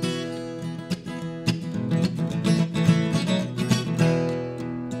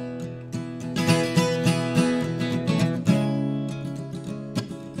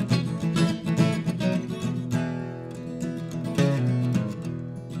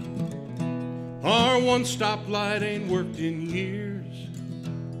 One stoplight ain't worked in years.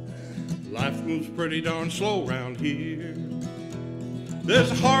 Life moves pretty darn slow around here.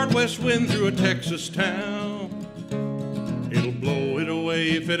 There's a hard west wind through a Texas town. It'll blow it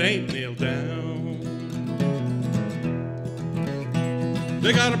away if it ain't nailed down.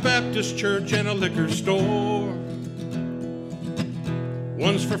 They got a Baptist church and a liquor store.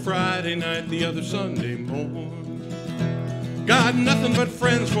 One's for Friday night, the other Sunday morn. Got nothing but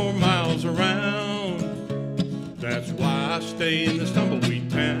friends for miles around. That's why I stay in this tumbleweed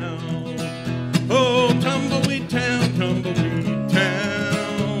town. Oh, tumbleweed town, tumbleweed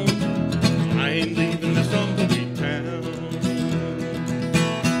town. I ain't leaving this tumbleweed town.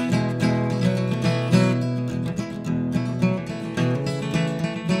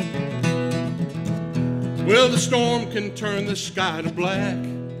 storm can turn the sky to black,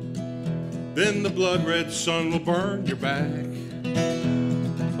 then the blood-red sun will burn your back.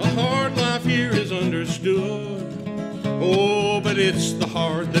 A hard life here is understood, oh, but it's the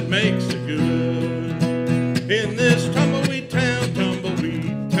hard that makes the good. In this tumbleweed town,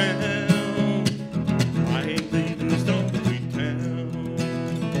 I ain't leaving this tumbleweed town.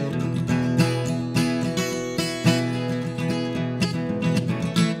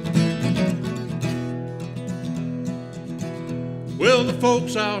 Well, the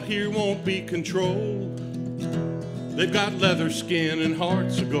folks out here won't be controlled. They've got leather skin and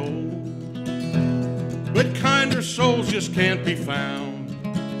hearts of gold. But kinder souls just can't be found.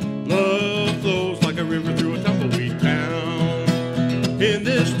 Love flows like a river through a tumbleweed town. In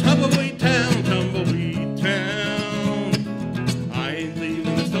this tumbleweed town, I ain't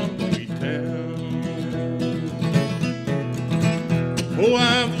leaving this tumbleweed town. Oh,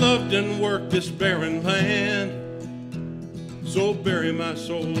 I've loved and worked this barren land, so bury my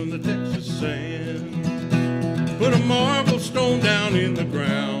soul in the Texas sand. Put a marble stone down in the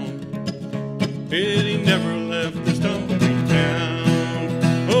ground, and he never left this tumbleweed town.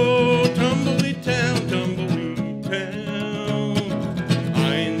 Oh, tumbleweed town,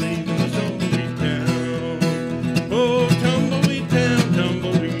 I ain't leaving this tumbleweed town. Oh, tumbleweed town,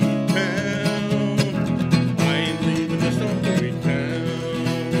 I ain't leaving this tumbleweed town.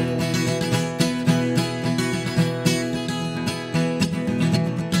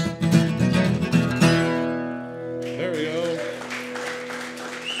 There we go.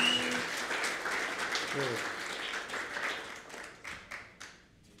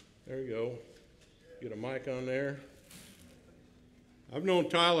 There you go. Get a mic on there. I've known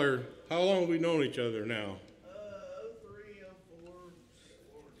Tyler. How long have we known each other now?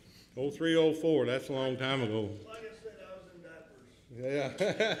 03, 04. That's a long time ago. Like I said, I was in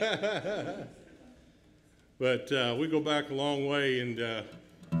diapers. Yeah. But we go back a long way. And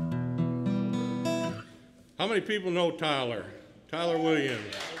how many people know Tyler? Tyler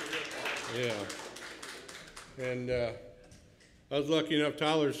Williams. Yeah. And I was lucky enough,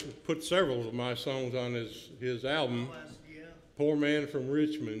 Tyler's put several of my songs on his album, Yeah. Poor Man from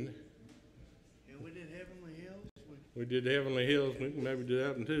Richmond. Yeah, we did Heavenly Hills. We did Heavenly Hills. We can maybe do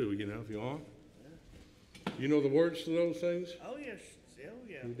that one too, you know, if you want. You know the words to those things? Oh, yes. Oh,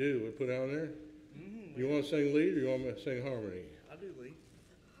 yeah. You do. We put it on there. Mm-hmm. You want to sing lead or you want me to sing harmony? I'll do lead.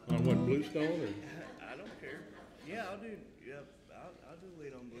 On what, Bluestone? Or? I don't care. Yeah, I'll do. Yep, I'll do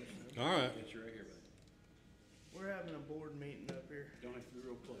lead on Bluestone. All right. It's right here, bud. We're having a board meeting up here. Don't have to be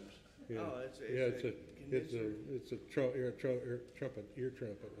real close. Yeah. Oh, it's It's a ear trumpet.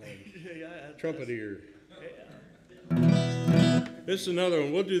 yeah, Trumpet ear. yeah. This is another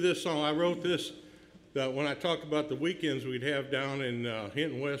one. We'll do this song. I wrote this when I talked about the weekends we'd have down in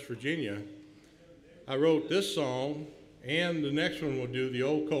Hinton, West Virginia. I wrote this song, and the next one we'll do, The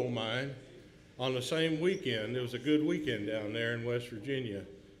Old Coal Mine, on the same weekend. It was a good weekend down there in West Virginia,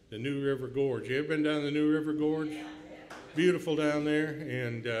 the New River Gorge. You ever been down the New River Gorge? Beautiful down there.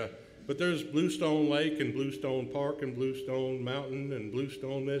 And but there's Bluestone Lake and Bluestone Park and Bluestone Mountain and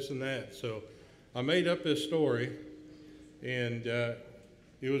Bluestone this and that. So I made up this story, and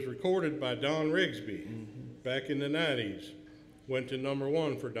it was recorded by Don Rigsby back in the 90s. Went to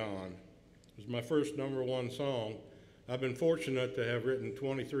 #1 for Don. It was my first #1 song. I've been fortunate to have written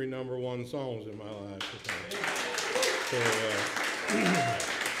 23 #1 songs in my life. So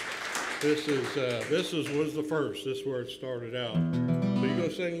this was the first. This is where it started out. So you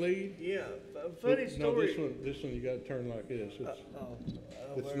gonna sing lead? Yeah. Funny story. No, this one you got to turn like this.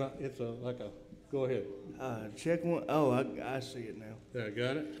 It's not. It's like a. Go ahead. Check one. Oh, I see it now. Yeah,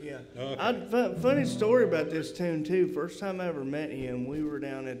 got it. Yeah. Okay. Funny story about this tune too. First time I ever met him, we were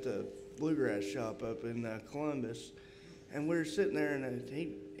down at the bluegrass shop up in Columbus, and we were sitting there, and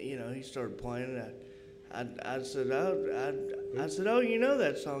he started playing it. I said, oh, you know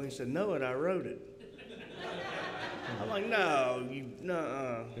that song? He said, no, I wrote it. I'm like, no,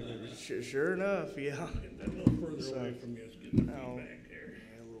 Sure enough, yeah. A little further away from you. No, yeah,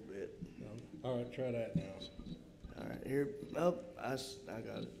 a little bit. All right, try that now. All right, here. Oh, I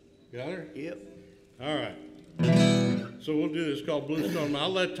got it. Got her? Yep. All right. So we'll do this called Bluestone. I'll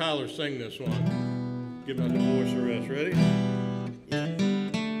let Tyler sing this one. Give my voice a rest. Ready?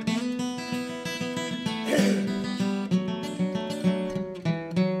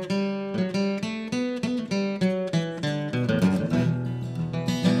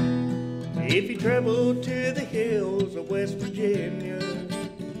 If you travel to the hills of West Virginia,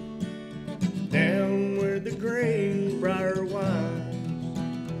 down where the Greenbrier winds,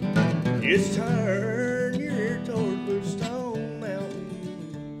 just turn your ear toward Bluestone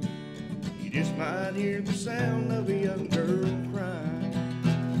Mountain. You just might hear heard the sound of a young girl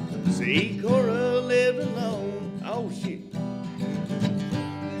crying. See, Cora lived alone. Oh shit.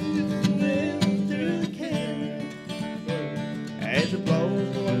 Through the canyon, as it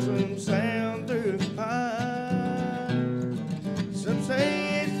blows lonesome sound through the pine. Some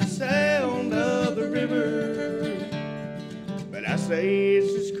say it's the sound of the river, but I say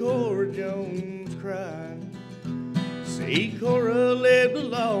it's just Cora Jones crying. See, Cora lived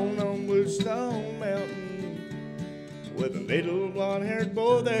alone on Bluestone Mountain, with a little blonde-haired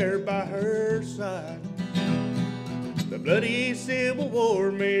boy there by her side. The bloody Civil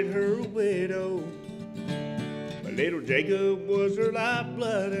War made her a widow, but little Jacob was her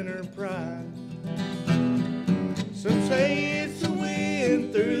lifeblood and her pride. Some say it's the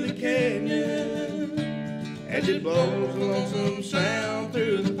wind through the canyon, as it blows a lonesome sound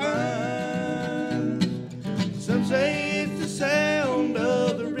through the pines. Some say it's the sound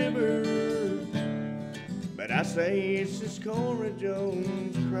of the river, but I say it's just Cora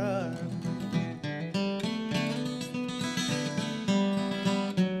Jones crying.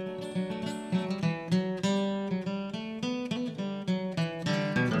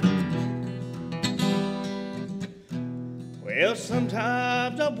 Well,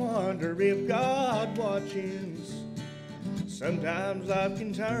 sometimes I wonder if God watches. Sometimes life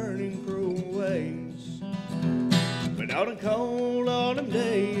can turn in cruel ways. But on a cold autumn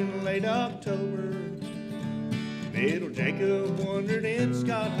day in late October, little Jacob wandered in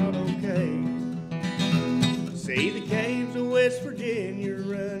Scott Hollow Cave. See, the caves of West Virginia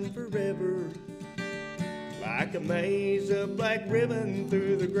run forever, like a maze of black ribbon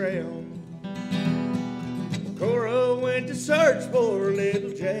through the ground. Cora went to search for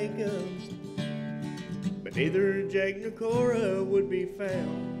little Jacob, but neither Jake nor Cora would be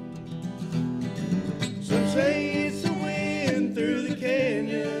found. Some say it's the wind through the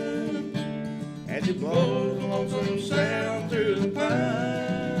canyon, as it blows a lonesome sound through the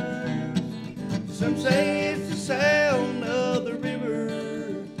pines. Some say it's the sound of the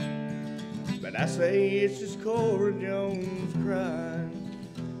river, but I say it's just Cora Jones crying.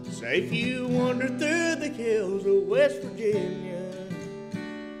 Say if you wander through the hills of West Virginia,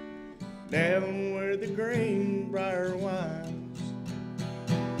 down where the Greenbrier winds,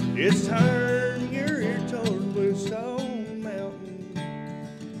 just turn your ear toward Bluestone Mountain.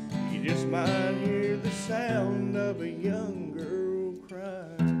 You just might hear the sound of a young girl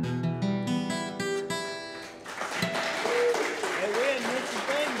crying. Hey, we hadn't missed a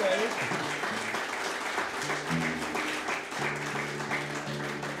thing, Dave.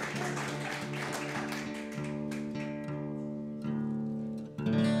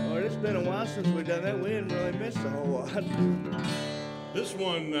 It's been a while since we've done that. We didn't really miss a whole lot. This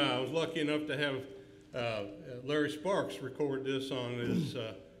one, I was lucky enough to have Larry Sparks record this on his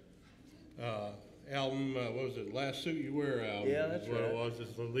album, what was it, Last Suit You Wear album. Yeah, that's what it was.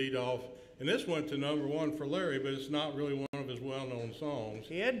 It's the lead off. And this went to #1 for Larry, but it's not really one of his well-known songs.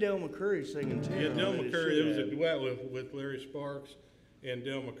 He had Del McCurry singing too. Yeah, Del McCurry. It was a duet with Larry Sparks and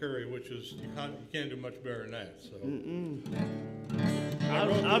Del McCurry, which is, you can't do much better than that. So.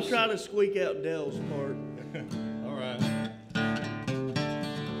 I'll try to squeak out Del's part. All right.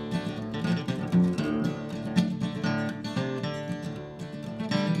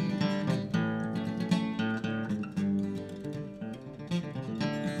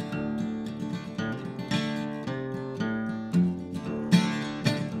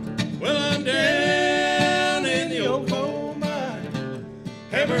 Well, I'm down in the old coal mine,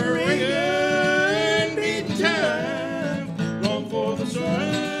 hammering and beating time, long for the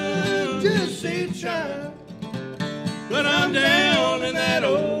sun to see it shine. But I'm down in that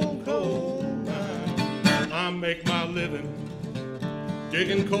old coal mine. I make my living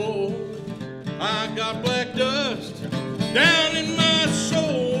digging coal. I got black dust down in my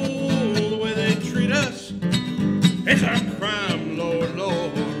soul. The way they treat us, it's a crime, Lord,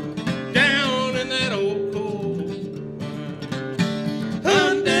 Lord. Down in that old coal mine.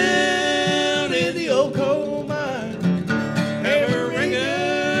 I'm down in the old coal mine, hammering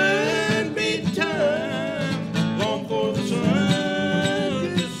and beating time, long for the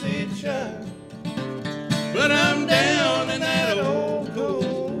sun to see it shine. But I'm down in that old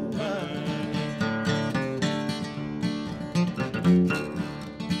coal mine.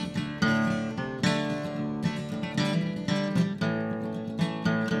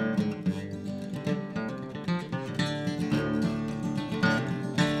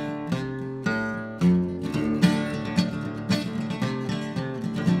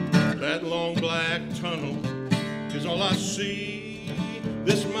 That long black tunnel is all I see.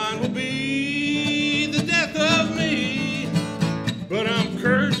 This mine will be the death of me. But I'm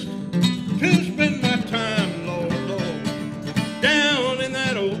cursed to spend my time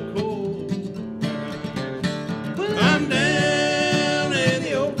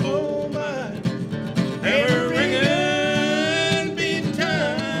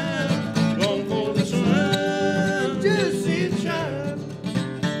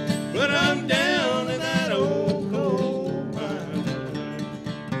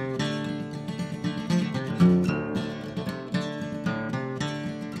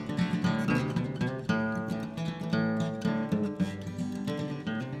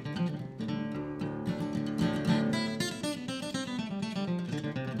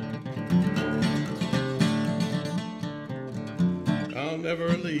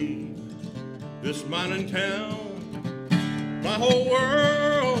ever leave this mining town. My whole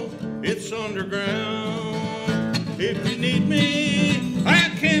world, it's underground. If you need me, I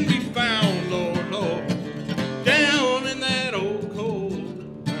can be found, Lord, Lord, down in that old coal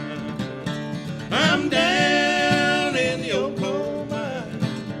mine. I'm down in the old coal mine,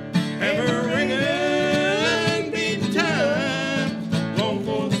 hammer ringing, beating time, long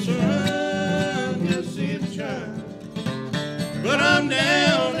for the sun, just see it shine. But I'm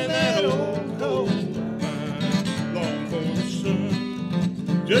down in that old coal mine, long for the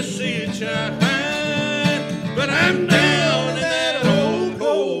sun, just see it shine. But I'm down in that old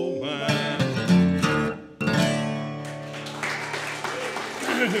coal mine.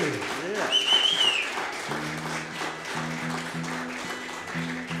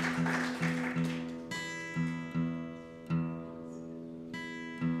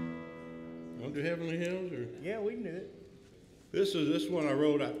 Want to do Heavenly Hills or? Yeah, we can do it. This one I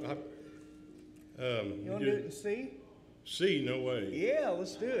wrote. You want to do it in C? C, no way. Yeah,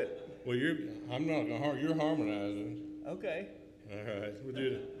 let's do it. Well, I'm not gonna. You're harmonizing. Okay. All right, we'll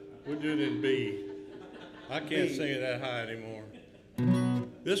do it in B. I can't B. sing it that high anymore.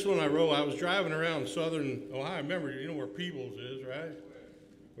 This one I wrote. I was driving around southern Ohio. Remember, you know where Peebles is, right?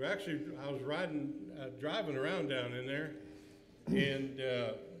 I was driving around down in there, and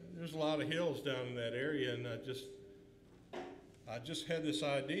there's a lot of hills down in that area, and I just had this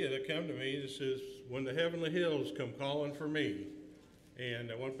idea that come to me. It says, "When the heavenly hills come calling for me."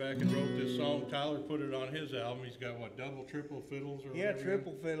 And I went back and wrote this song. Tyler put it on his album. He's got what, double, triple fiddles or Yeah, whatever?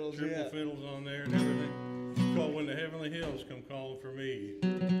 triple fiddles, Triple yeah. fiddles on there and everything. It's called "When the Heavenly Hills Come Calling for Me."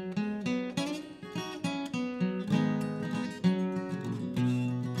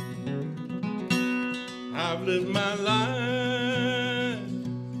 I've lived my life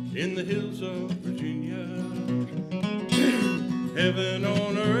in the hills of Virginia, heaven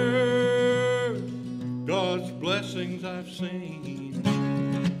on earth, God's blessings I've seen.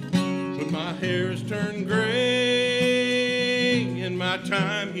 But my hair's turned gray and my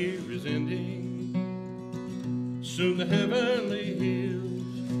time here is ending. Soon the heavenly hills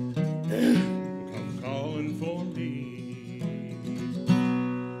will come calling for me,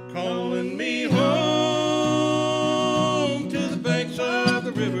 calling me home to the banks of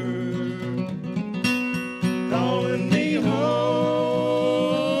the river, calling me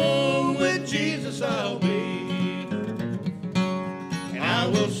home. With Jesus I'll be, and I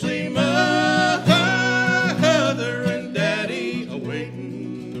will see mother and daddy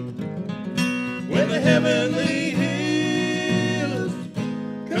awaiting when the heavenly hills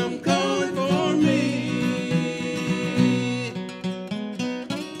come calling for me.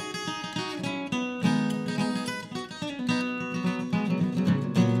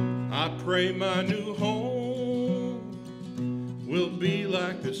 I pray my new home will be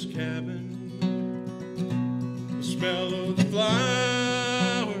like this cabin, the smell of the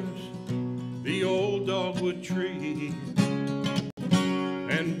flowers, the old dogwood tree,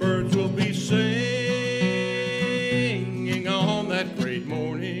 and birds will be singing on that great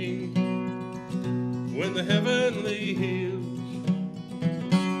morning when the heavenly hills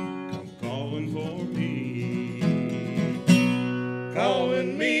come calling for me,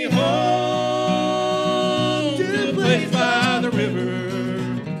 calling me home to the place by the river,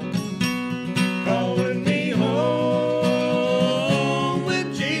 calling me home.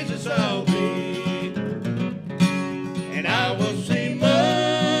 With Jesus I'll be, and I will see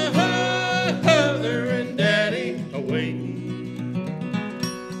mother and daddy awaiting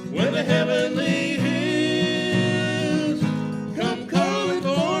when the heavenly hills come calling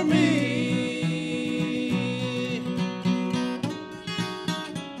for me.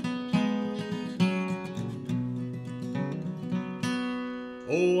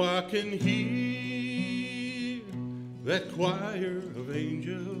 Oh, I can hear that choir of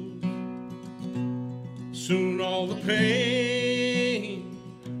angels. Soon all the pain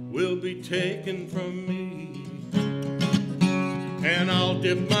will be taken from me, and I'll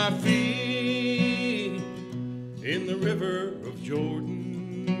dip my feet in the river of Jordan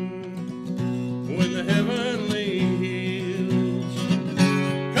when the heavenly hills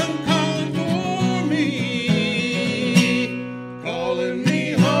come calling for me, calling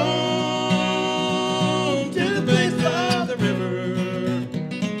me home to the place by the river,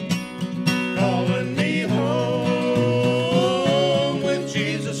 calling me home. With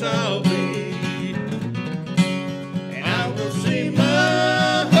Jesus I'll be, and I will see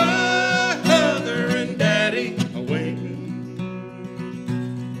mother and daddy awaiting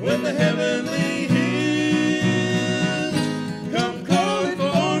when the heavenly hills come calling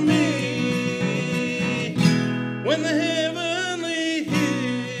for me, when the heavenly hills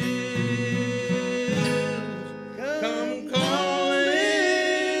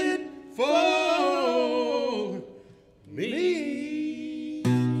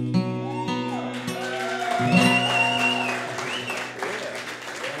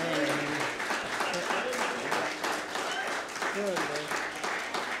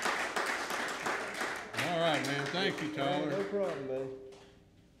Thank you, Tyler. No problem, buddy.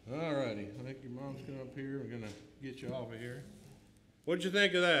 All righty. I think your mom's coming up here. We're going to get you off of here. What'd you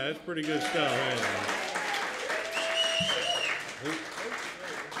think of that? That's pretty good stuff, ain't it?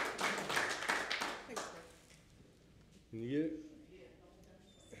 Can you get it?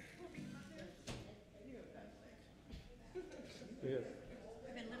 Yeah.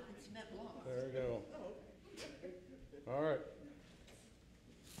 I've been lifting cement blocks. There we go. All right.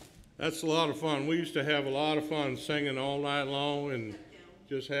 That's a lot of fun. We used to have a lot of fun singing all night long and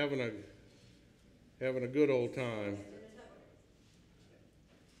just having a good old time.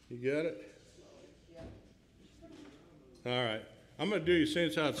 You got it? All right. I'm going to do you,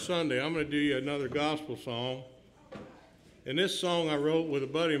 since it's Sunday, I'm going to do you another gospel song. And this song I wrote with a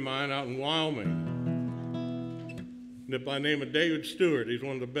buddy of mine out in Wyoming by the name of David Stewart. He's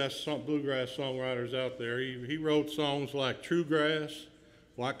one of the best bluegrass songwriters out there. He wrote songs like True Grass,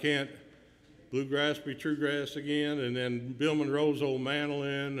 Why Can't Bluegrass Be True Grass Again, and then Bill Monroe's Old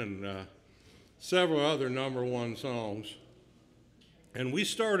Mandolin, and several other #1 songs. And we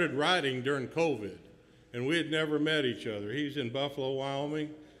started writing during COVID, and we had never met each other. He's in Buffalo,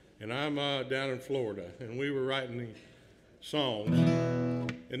 Wyoming, and I'm down in Florida, and we were writing the songs.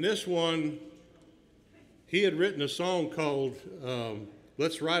 And this one, he had written a song called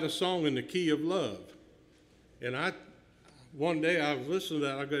Let's Write a Song in the Key of Love. And one day I was listening to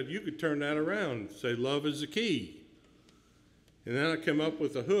that, I go, you could turn that around and say, love is the key. And then I came up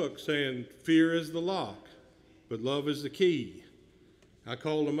with a hook saying, fear is the lock, but love is the key. I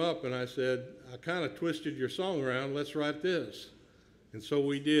called him up and I said, I kind of twisted your song around, let's write this. And so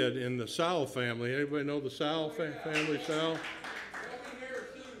we did in the Sowell family. Anybody know the Sowell family, Sowell?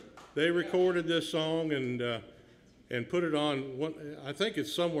 They recorded this song and put it on, I think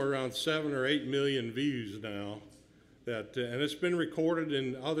it's somewhere around 7 or 8 million views now. And it's been recorded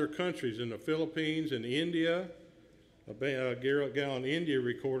in other countries, in the Philippines, in India. A gal in India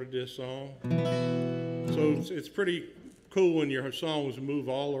recorded this song. So it's pretty cool when your songs move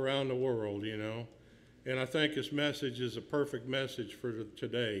all around the world, you know. And I think this message is a perfect message for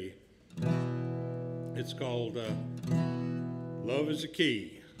today. It's called Love is the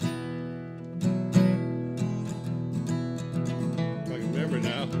Key. If I can remember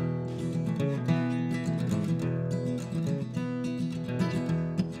now.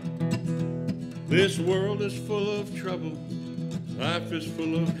 This world is full of trouble, life is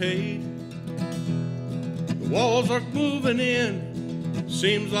full of hate. The walls are moving in,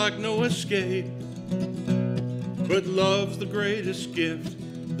 seems like no escape. But love's the greatest gift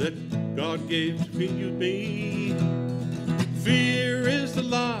that God gave to you and me. Fear is the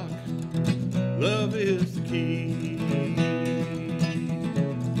lock, love is the key.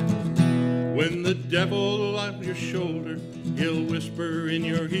 When the devil on your shoulder, he'll whisper in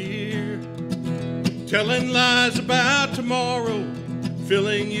your ear, telling lies about tomorrow,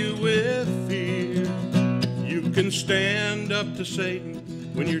 filling you with fear. You can stand up to Satan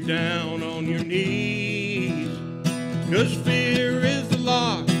when you're down on your knees, 'cause fear is the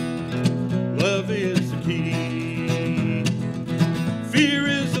lock, love is the key. Fear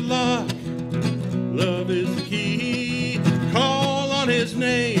is the lock, love is the key. Call on his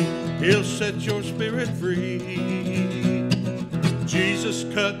name, he'll set your spirit free. Jesus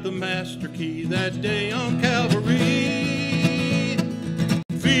cut the master key that day on Calvary.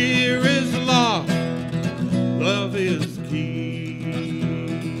 Fear is the lock, love is the key.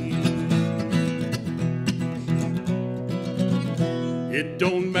 It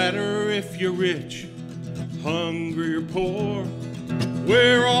don't matter if you're rich, hungry or poor,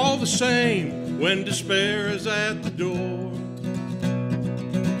 we're all the same when despair is at the door.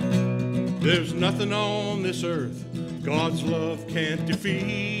 There's nothing on this earth God's love can't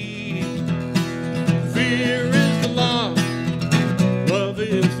defeat. Fear is the lock, love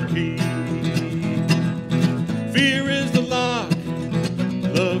is the key. Fear is the lock,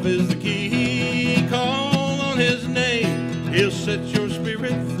 love is the key. Call on his name, he'll set your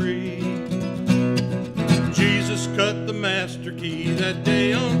spirit free. Jesus cut the master key that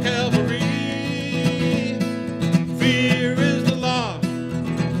day on Calvary. Fear is the lock,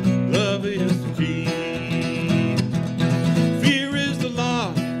 love is the key.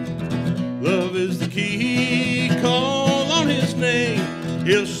 Love is the key. Call on his name,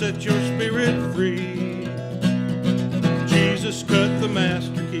 he'll set your spirit free. Jesus cut the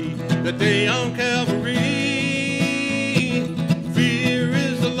master key that day on Calvary. Fear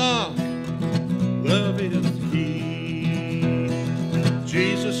is the lock, love is the key.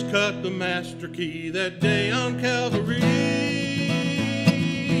 Jesus cut the master key that day on Calvary.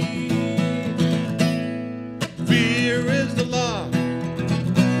 Fear is the lock,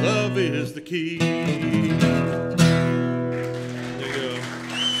 love is the key.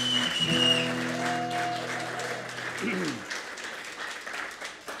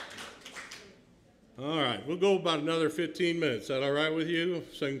 go about another 15 minutes. Is that all right with you?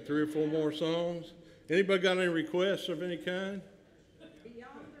 Sing 3 or 4 more songs. Anybody got any requests of any kind?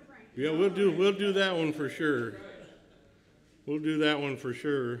 Yeah, we'll do that one for sure. We'll do that one for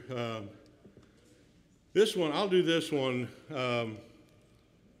sure. This one, I'll do this one.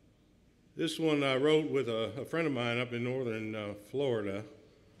 This one I wrote with a friend of mine up in northern Florida.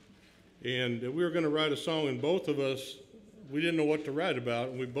 And we were going to write a song, and both of us, we didn't know what to write about.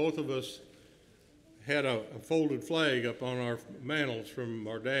 And we both of us had a folded flag up on our mantles from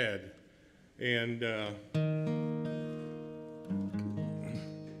our dad. And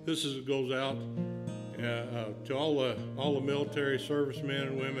this goes out to all the military servicemen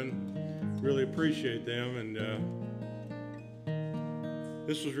and women. Really appreciate them. And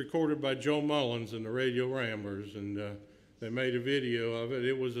this was recorded by Joe Mullins and the Radio Ramblers, and they made a video of it.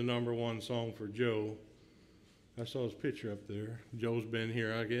 It was the #1 song for Joe. I saw his picture up there. Joe's been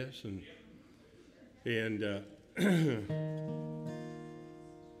here, I guess, and if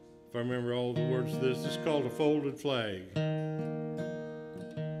I remember all the words of this is called A Folded Flag.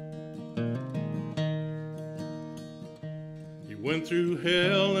 You went through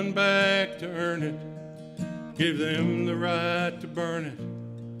hell and back to earn it, gave them the right to burn it,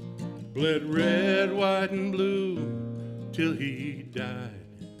 bled red, white, and blue till he died.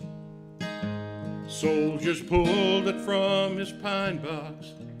 Soldiers pulled it from his pine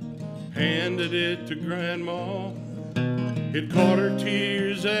box, handed it to Grandma. It caught her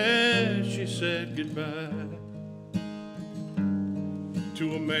tears as she said goodbye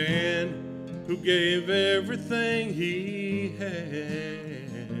to a man who gave everything he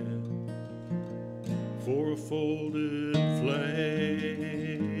had for a folded flag.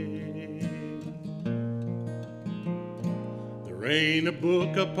 There ain't a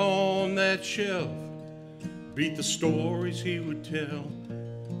book upon that shelf beat the stories he would tell,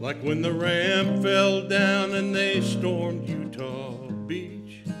 like when the ramp fell down and they stormed Utah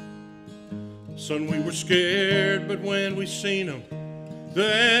Beach. Son, we were scared, but when we seen him,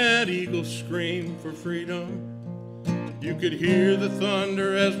 that eagle scream for freedom, you could hear the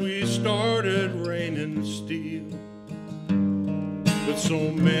thunder as we started raining steel. But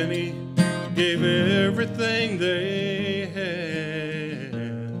so many gave everything they had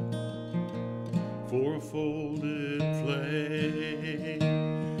for a folded flag.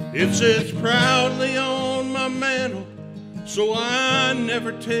 It sits proudly on my mantle, so I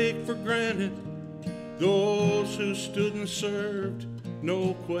never take for granted those who stood and served,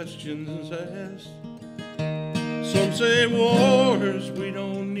 no questions asked. Some say wars, we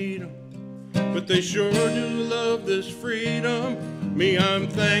don't need them, but they sure do love this freedom. Me, I'm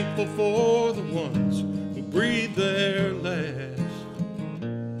thankful for the ones who breathed their last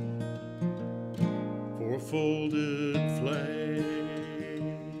for a folded flag.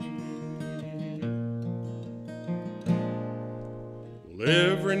 Well,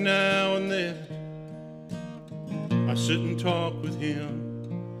 every now and then I sit and talk with him,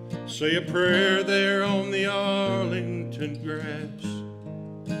 say a prayer there on the Arlington grass.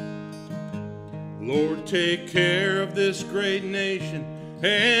 Lord, take care of this great nation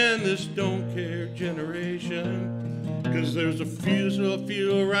and this don't care generation, 'cause there's a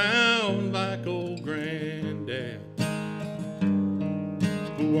few around like old Granddad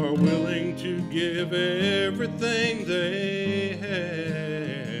who are willing to give everything they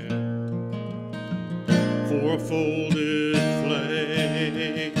have for a folded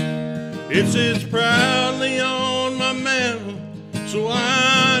flag. It sits proudly on my mantle, so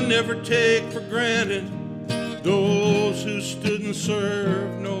I never take for granted those who stood and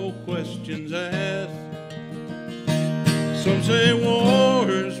served, no questions asked. Some say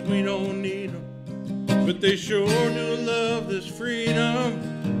wars, we don't need them, but they sure do love this freedom.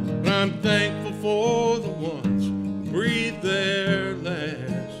 And I'm thankful for the ones who breathed their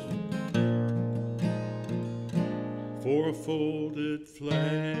last for a folded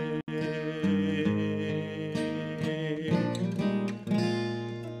flag.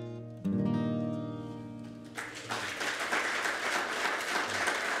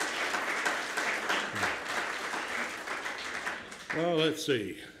 Well, let's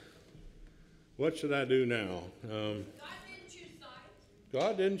see. What should I do now? God didn't choose sides.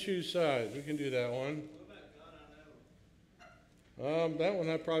 God didn't choose sides. We can do that one. That one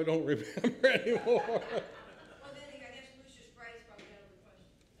I probably don't remember anymore. Well, then I guess Lucius Gray's probably got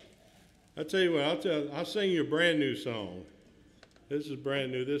the question. I'll tell you what, I'll sing you a brand new song. This is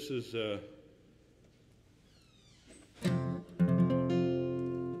brand new. This is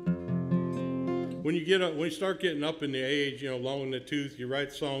when you start getting up in the age, long in the tooth, you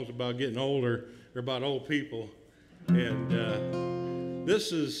write songs about getting older or about old people. And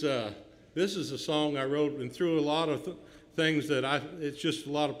this is this is a song I wrote and through a lot of things that it's just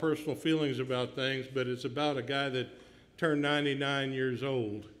a lot of personal feelings about things, but it's about a guy that turned 99 years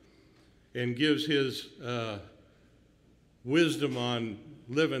old and gives his wisdom on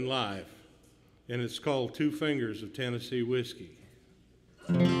living life. And it's called Two Fingers of Tennessee Whiskey.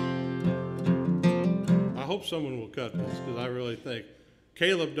 I hope someone will cut this because I really think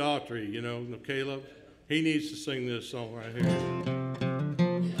Caleb Daughtry, you know Caleb? He needs to sing this song right here.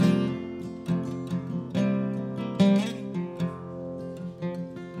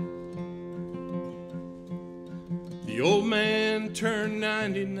 The old man turned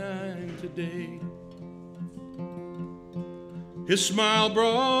 99 today. His smile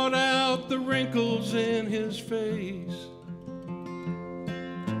brought out the wrinkles in his face.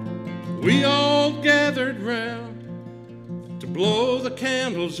 We all gathered round to blow the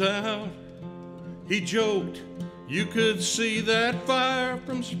candles out. He joked you could see that fire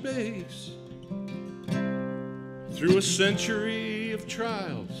from space. Through a century of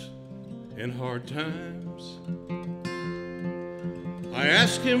trials and hard times, I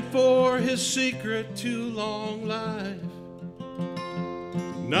asked him for his secret to long life.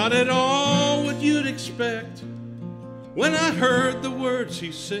 Not at all what you'd expect. When I heard the words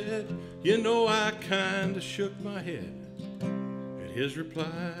he said, you know I kinda shook my head at his reply.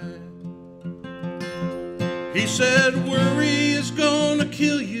 He said, worry is gonna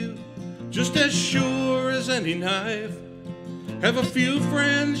kill you just as sure as any knife. Have a few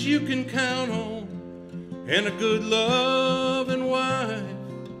friends you can count on and a good loving wife.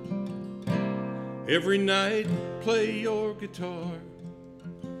 Every night play your guitar,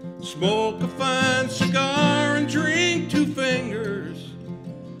 smoke a fine cigar and drink 2 fingers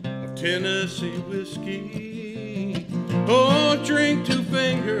of Tennessee whiskey. Oh, drink 2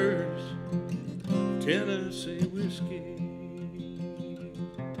 fingers of Tennessee whiskey.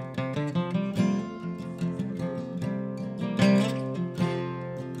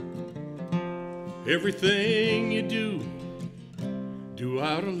 Everything you do, do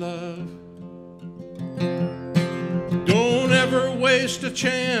out of love. Don't ever waste a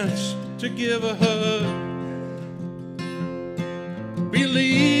chance to give a hug.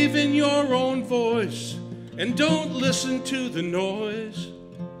 Believe in your own voice and don't listen to the noise.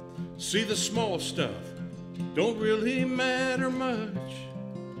 See, the small stuff don't really matter much.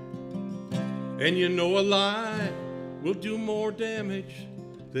 And you know a lie will do more damage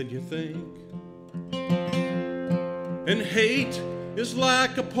than you think. And hate is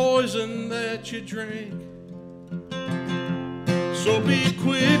like a poison that you drink. So be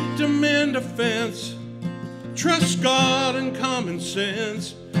quick to mend a fence. Trust God and common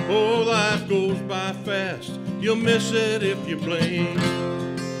sense. Oh, life goes by fast. You'll miss it if you blink.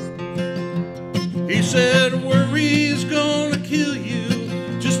 He said worry's gonna kill you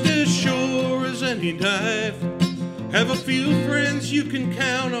just as sure as any knife. Have a few friends you can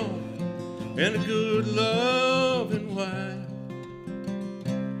count on and a good loving wife.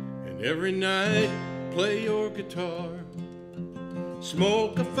 And every night play your guitar,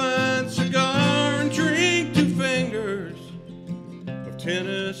 smoke a fine cigar and drink 2 fingers of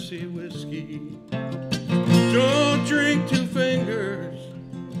Tennessee whiskey. Don't drink 2 fingers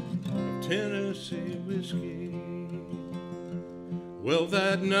of Tennessee whiskey. Well,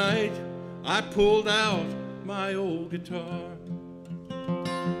 that night I pulled out my old guitar.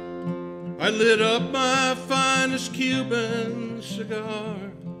 I lit up my finest Cuban cigar.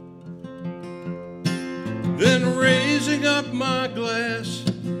 Then raising up my glass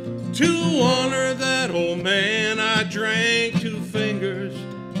to honor that old man, I drank 2 fingers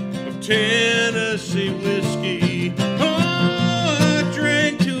of Tennessee whiskey. Oh, I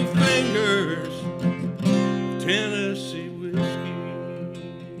drank 2 fingers of Tennessee whiskey.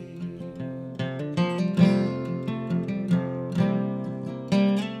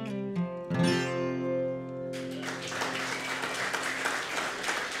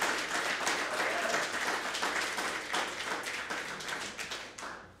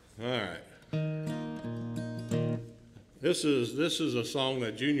 All right. This is a song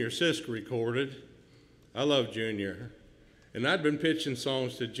that Junior Sisk recorded. I love Junior. And I'd been pitching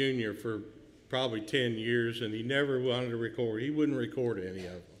songs to Junior for probably 10 years, and he never wanted to record. He wouldn't record any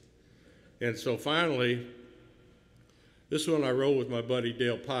of them. And so finally, this one I wrote with my buddy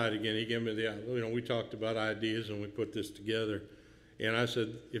Dale Pyatt again. He gave me we talked about ideas and we put this together. And I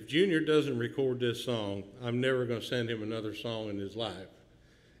said, if Junior doesn't record this song, I'm never going to send him another song in his life.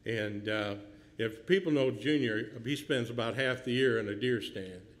 And if people know Junior, he spends about half the year in a deer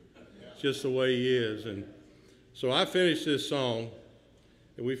stand. It's just the way he is. And so I finished this song,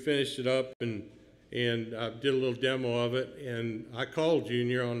 and we finished it up, and and I did a little demo of it, and I called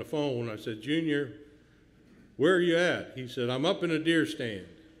Junior on the phone. I said, Junior, where are you at? He said, I'm up in a deer stand.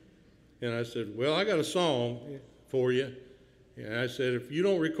 And I said, well, I got a song for you. And I said, if you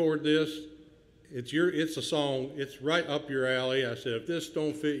don't record this, it's a song, it's right up your alley. I said, if this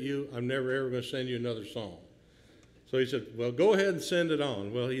don't fit you, I'm never ever going to send you another song. So he said, well, go ahead and send it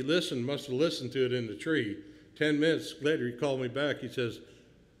on. Well, he must have listened to it in the tree. 10 minutes later, he called me back. He says,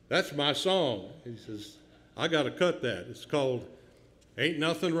 that's my song. He says, I got to cut that. It's called Ain't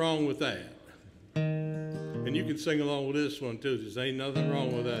Nothing Wrong With That. And you can sing along with this one too. Just ain't nothing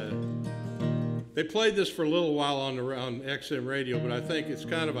wrong with that. They played this for a little while on XM radio, but I think it's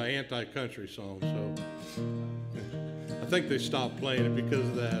kind of an anti-country song. So I think they stopped playing it because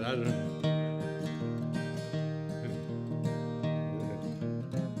of that. I don't know.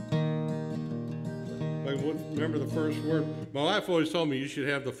 Remember the first word? My wife always told me you should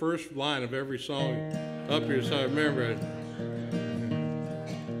have the first line of every song up here, so I remember it.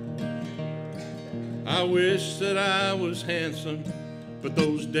 I wish that I was handsome, but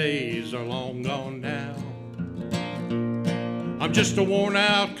those days are long gone now. I'm just a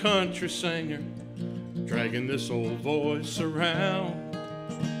worn-out country singer, dragging this old voice around.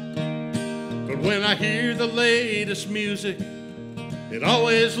 But when I hear the latest music, it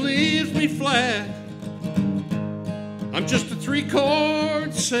always leaves me flat. I'm just a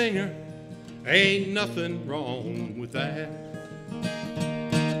three-chord singer, ain't nothing wrong with that.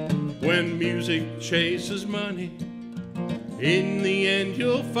 When music chases money, in the end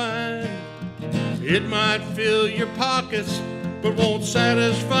you'll find it might fill your pockets, but won't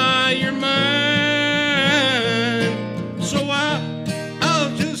satisfy your mind. So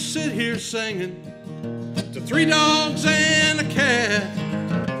I'll just sit here singing to three dogs and a cat.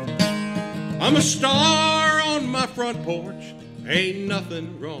 I'm a star on my front porch, ain't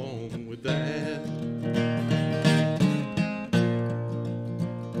nothing wrong with that.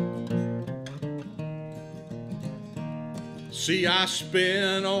 See, I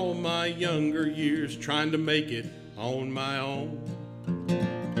spent all my younger years trying to make it on my own.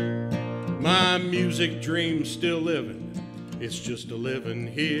 My music dream's still living, it's just a living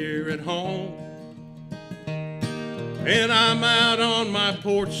here at home. And I'm out on my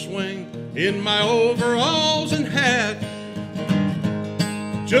porch swing in my overalls and hat,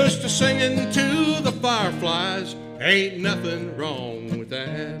 just a singing to the fireflies, ain't nothing wrong with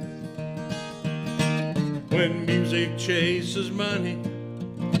that. When music chases money,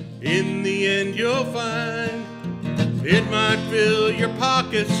 in the end you'll find it might fill your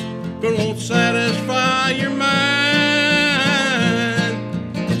pockets, but won't satisfy your mind.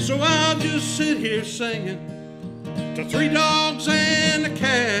 So I'll just sit here singing to three dogs and a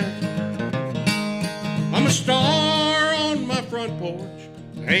cat. I'm a star on my front porch,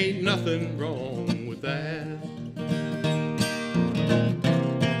 ain't nothing wrong with that.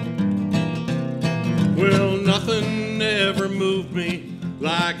 Well, nothing ever moved me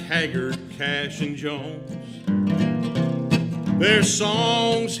like Haggard, Cash, and Jones. Their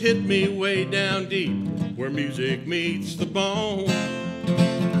songs hit me way down deep where music meets the bone.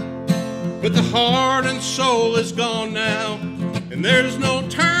 But the heart and soul is gone now, and there's no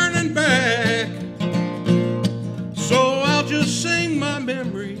turning back. So I'll just sing my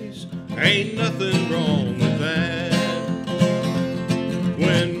memories, ain't nothing wrong with that.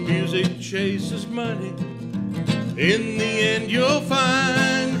 When music chases money, in the end you'll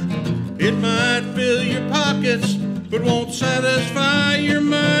find it might fill your pockets, but won't satisfy your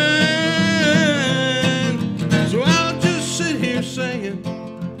mind. So I'll just sit here singing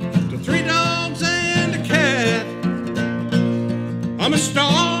to three dogs and a cat. I'm a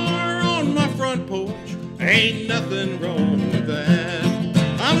star on my front porch, ain't nothing wrong with that.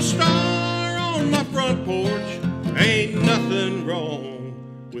 I'm a star on my front porch, ain't nothing wrong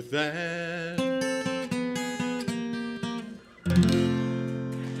with that.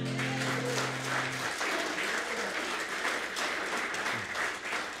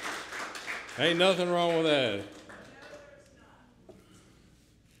 Ain't nothing wrong with that.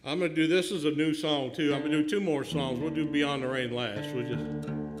 I'm going to do, this is a new song too. I'm going to do two more songs. We'll do Beyond the Rain last.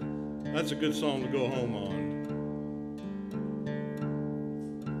 That's a good song to go home on.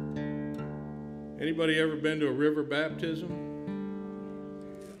 Anybody ever been to a river baptism?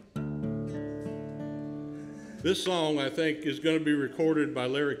 This song, I think, is going to be recorded by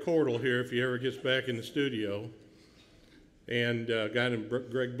Larry Cordell here if he ever gets back in the studio, and a guy named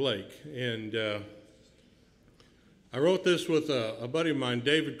Greg Blake. And I wrote this with a buddy of mine,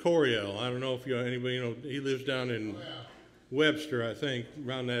 David Coryell. I don't know if anybody know, he lives down in Webster, I think,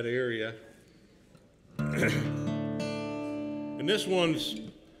 around that area. And this one's,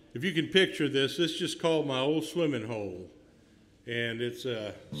 if you can picture this, this is just called My Old Swimming Hole. And it's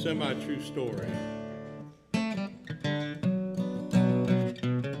a semi-true story.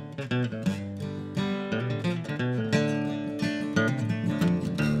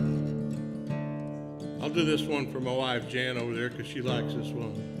 I'll do this one for my wife Jan over there because she likes this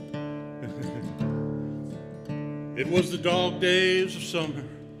one. It was the dog days of summer,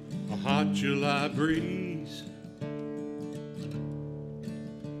 a hot July breeze.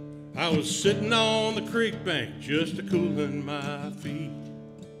 I was sitting on the creek bank just a cooling my feet,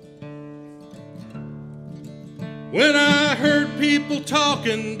 when I heard people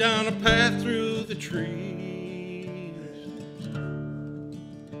talking down a path through the trees.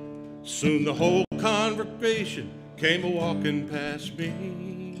 Soon the whole congregation came a-walking past me.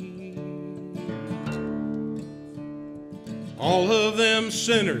 All of them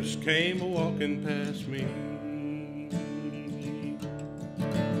sinners came a-walking past me.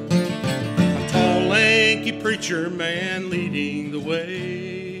 A tall, lanky preacher man leading the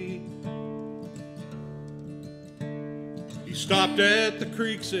way. He stopped at the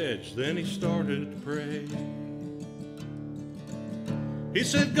creek's edge, then he started to pray. He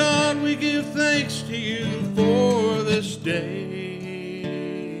said, God, we give thanks to you for this day.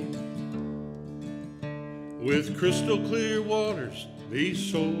 With crystal clear waters, these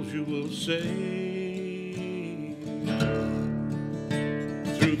souls you will save.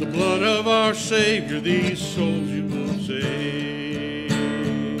 Through the blood of our Savior, these souls you will save.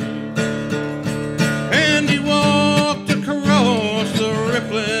 And he walked across the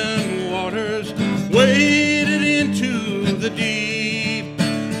rippling waters, waded into the deep.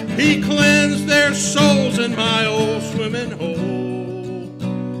 He cleansed their souls in my old swimming hole,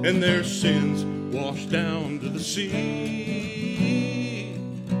 and their sins washed down to the sea.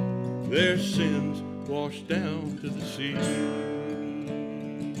 Their sins washed down to the sea.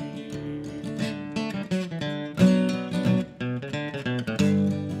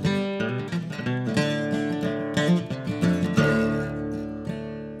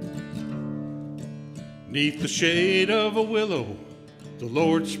 Neath the shade of a willow, the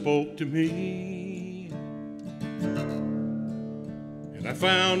Lord spoke to me. And I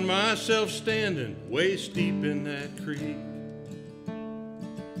found myself standing waist deep in that creek,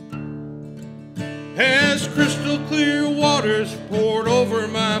 as crystal clear waters poured over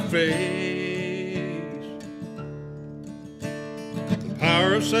my face. The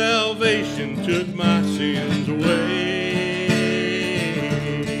power of salvation took my sins away.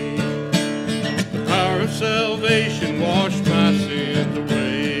 The power of salvation washed my sins away.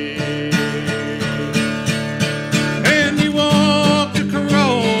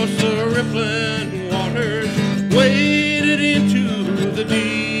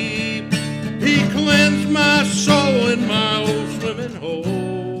 In my old swimming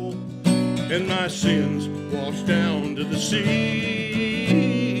hole, and my sins washed down to the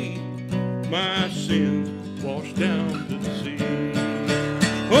sea. My sins washed down to the sea.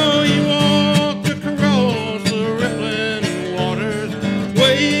 Oh, you walked across the rippling waters,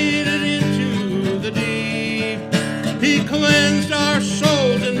 waded into the deep. He cleansed our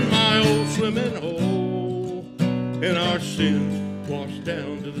souls in my old swimming hole, and our sins washed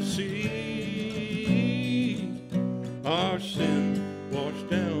down to the sea. Our sins washed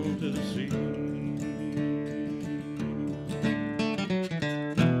down to the sea.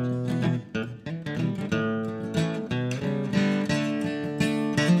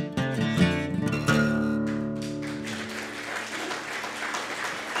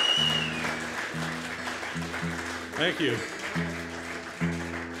 Thank you.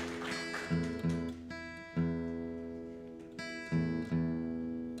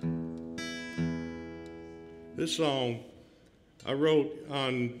 This song I wrote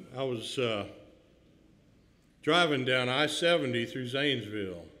on, I was driving down I-70 through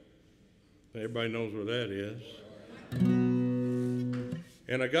Zanesville. Everybody knows where that is.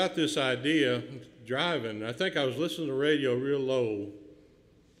 And I got this idea driving. I think I was listening to the radio real low.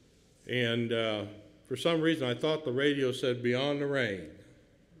 And for some reason I thought the radio said Beyond the Rain.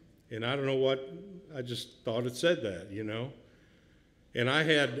 And I don't know what, I just thought it said that, you know. And I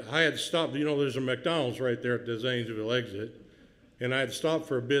had stopped, you know, there's a McDonald's right there at the Zanesville exit, and I had stopped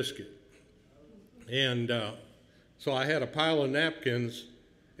for a biscuit. And so I had a pile of napkins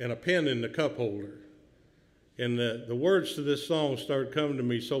and a pen in the cup holder. And the words to this song started coming to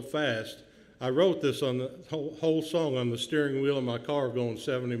me so fast. I wrote this on the whole song on the steering wheel of my car going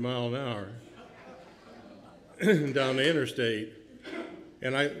 70 miles an hour down the interstate.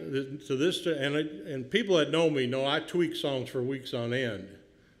 And and people that know me know I tweak songs for weeks on end.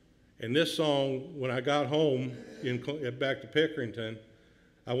 And this song, when I got home back to Pickerington,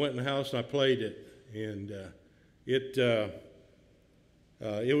 I went in the house and I played it, and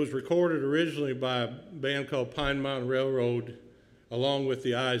it was recorded originally by a band called Pine Mountain Railroad, along with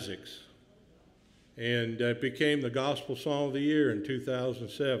the Isaacs, and it became the Gospel Song of the Year in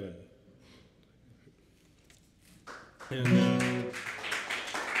 2007. And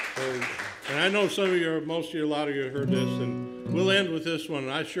I know some of you, most of you, a lot of you have heard this, and we'll end with this one.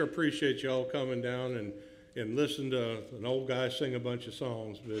 And I sure appreciate you all coming down and listen to an old guy sing a bunch of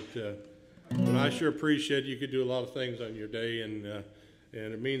songs. But I sure appreciate you could do a lot of things on your day, and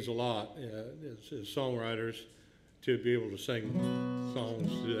it means a lot as songwriters to be able to sing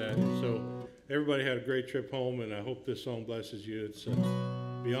songs to that. And so everybody had a great trip home, and I hope this song blesses you. It's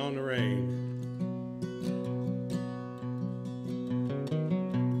Beyond the Rain.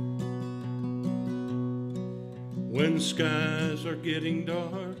 When skies are getting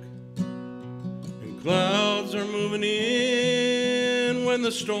dark and clouds are moving in, when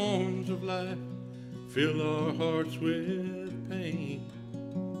the storms of life fill our hearts with pain,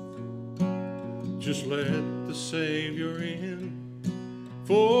 just let the Savior in,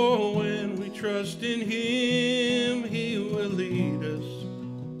 for when we trust in Him, He will lead us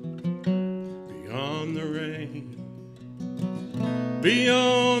beyond the rain,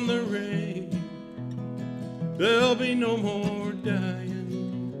 beyond the rain. There'll be no more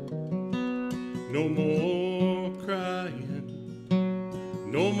dying, no more crying,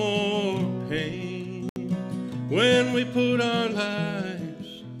 no more pain. When we put our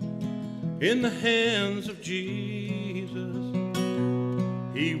lives in the hands of Jesus,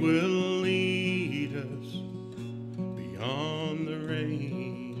 He will lead us beyond the rain.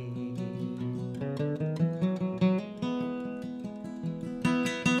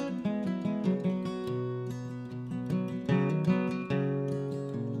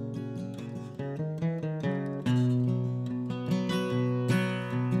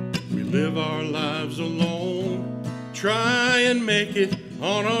 Live our lives alone, try and make it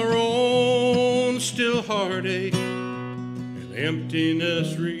on our own, still heartache and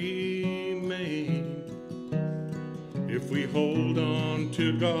emptiness remain. If we hold on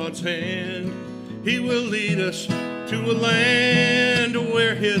to God's hand, He will lead us to a land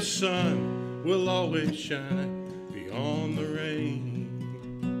where His sun will always shine beyond the rain,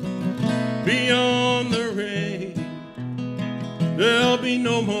 beyond the rain. There'll be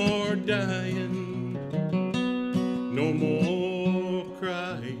no more dying, no more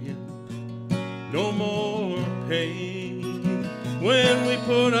crying, no more pain. When we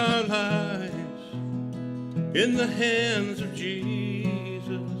put our lives in the hands of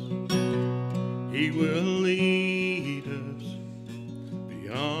Jesus, He will lead us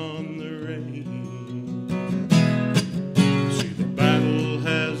beyond the rain. See, the battle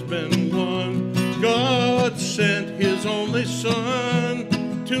has been won. God sent His only Son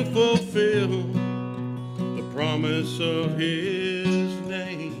to fulfill the promise of His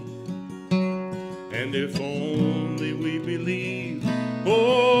name. And if only we believe,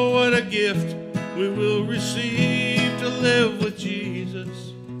 oh, what a gift we will receive to live with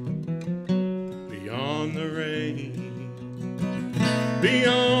Jesus beyond the rain,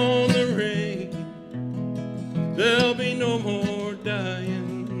 beyond the rain. There'll be no more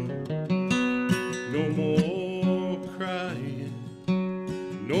dying, no more crying,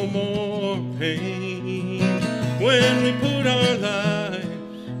 no more pain. When we put our lives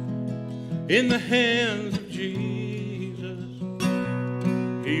in the hands of Jesus,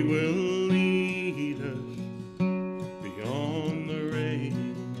 He will lead us beyond the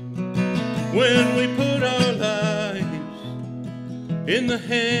rain. When we put our lives in the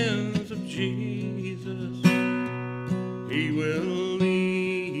hands of Jesus, He will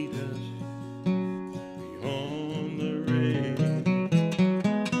lead us beyond the rain.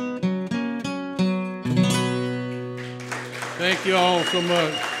 Thank you all so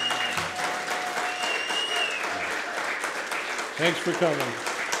much. Thanks for coming.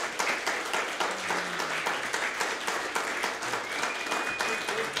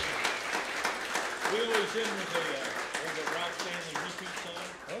 We always end with a Rock Stanley repeat song.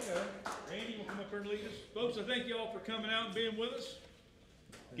 Okay. Randy will come up here and lead us. Folks, I thank you all for coming out and being with us.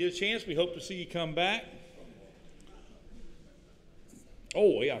 Get a chance. We hope to see you come back.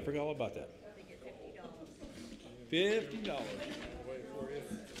 Oh, yeah, I forgot all about that. $50.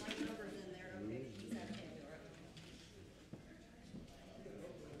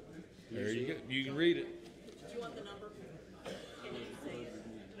 There you go. You can read it. Do you want the number? Can you say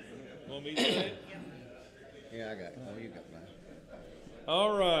it? Want me to say it? Yeah, I got it. Oh, you got mine.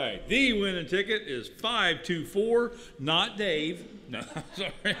 All right. The winning ticket is 524, not Dave. No, I'm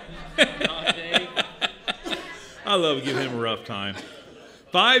sorry. Not Dave. I love giving him a rough time.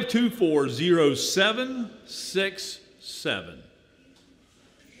 524-0767.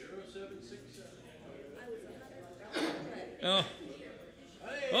 Oh.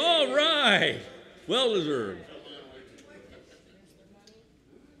 All right. Well deserved.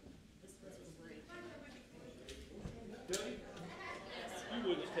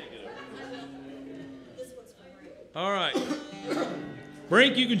 All right.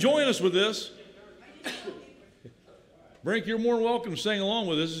 Brink, you can join us with this. Brink, you're more than welcome to sing along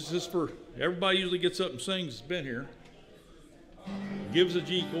with us. It's just for everybody usually gets up and sings that's been here. Gives a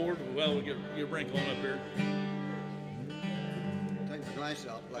G chord. Well, we'll get Brink on up here. Take my glasses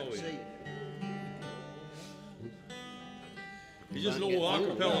off, like to see. It's just a little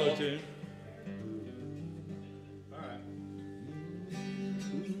acapella tune.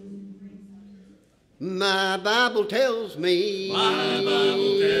 My Bible tells me, My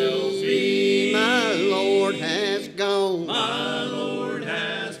Bible tells me, my Lord has gone, my Lord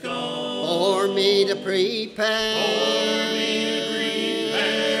has gone, for me to prepare,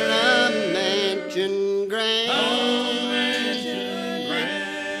 a mansion grand,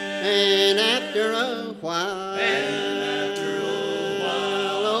 and after a while,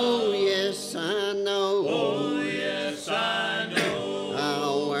 oh yes I know,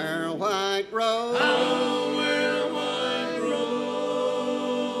 I'll wear a white robe.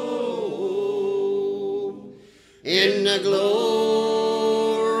 In the glory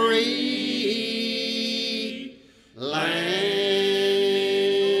land,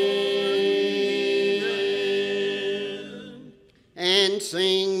 and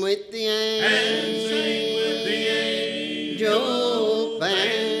sing with the angel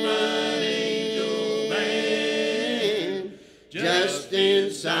band, just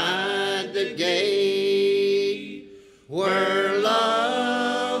inside the gate where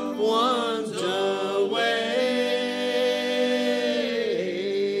loved ones away.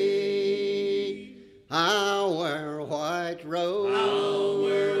 I'll wear a white robe,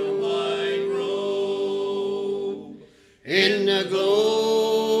 in the glory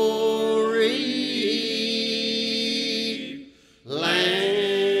land.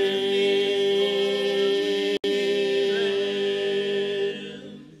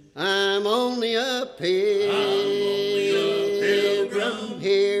 I'm only a pilgrim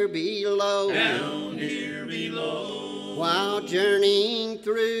here below, while journeying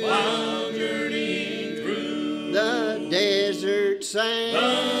through the desert sand.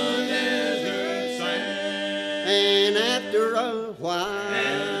 And after a while,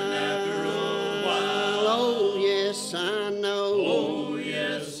 oh yes I know,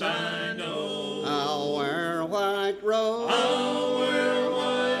 I'll wear a white robe,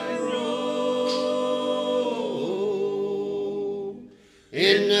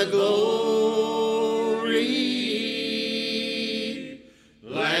 in the glory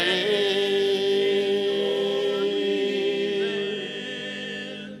land,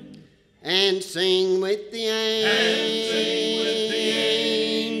 and sing with the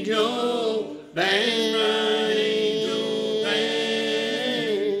angel band,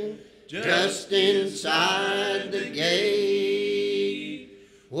 just inside the gate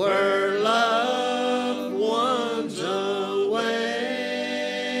where loved ones away.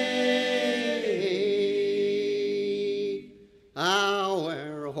 I'll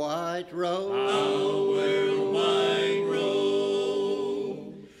wear a white robe,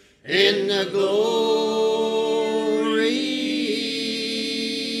 in the glory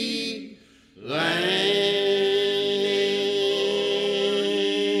land.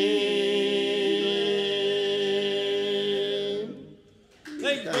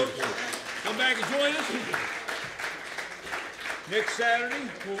 Thank you, folks. Come back and join us. Next Saturday.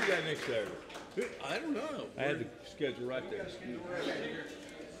 What we got next Saturday? I don't know. I had the schedule right there.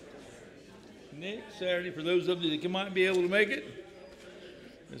 Next Saturday, for those of you that might be able to make it.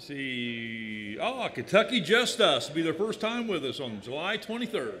 Let's see. Oh, Kentucky Just Us will be their first time with us on July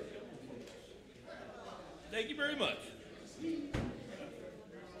 23rd. Thank you very much.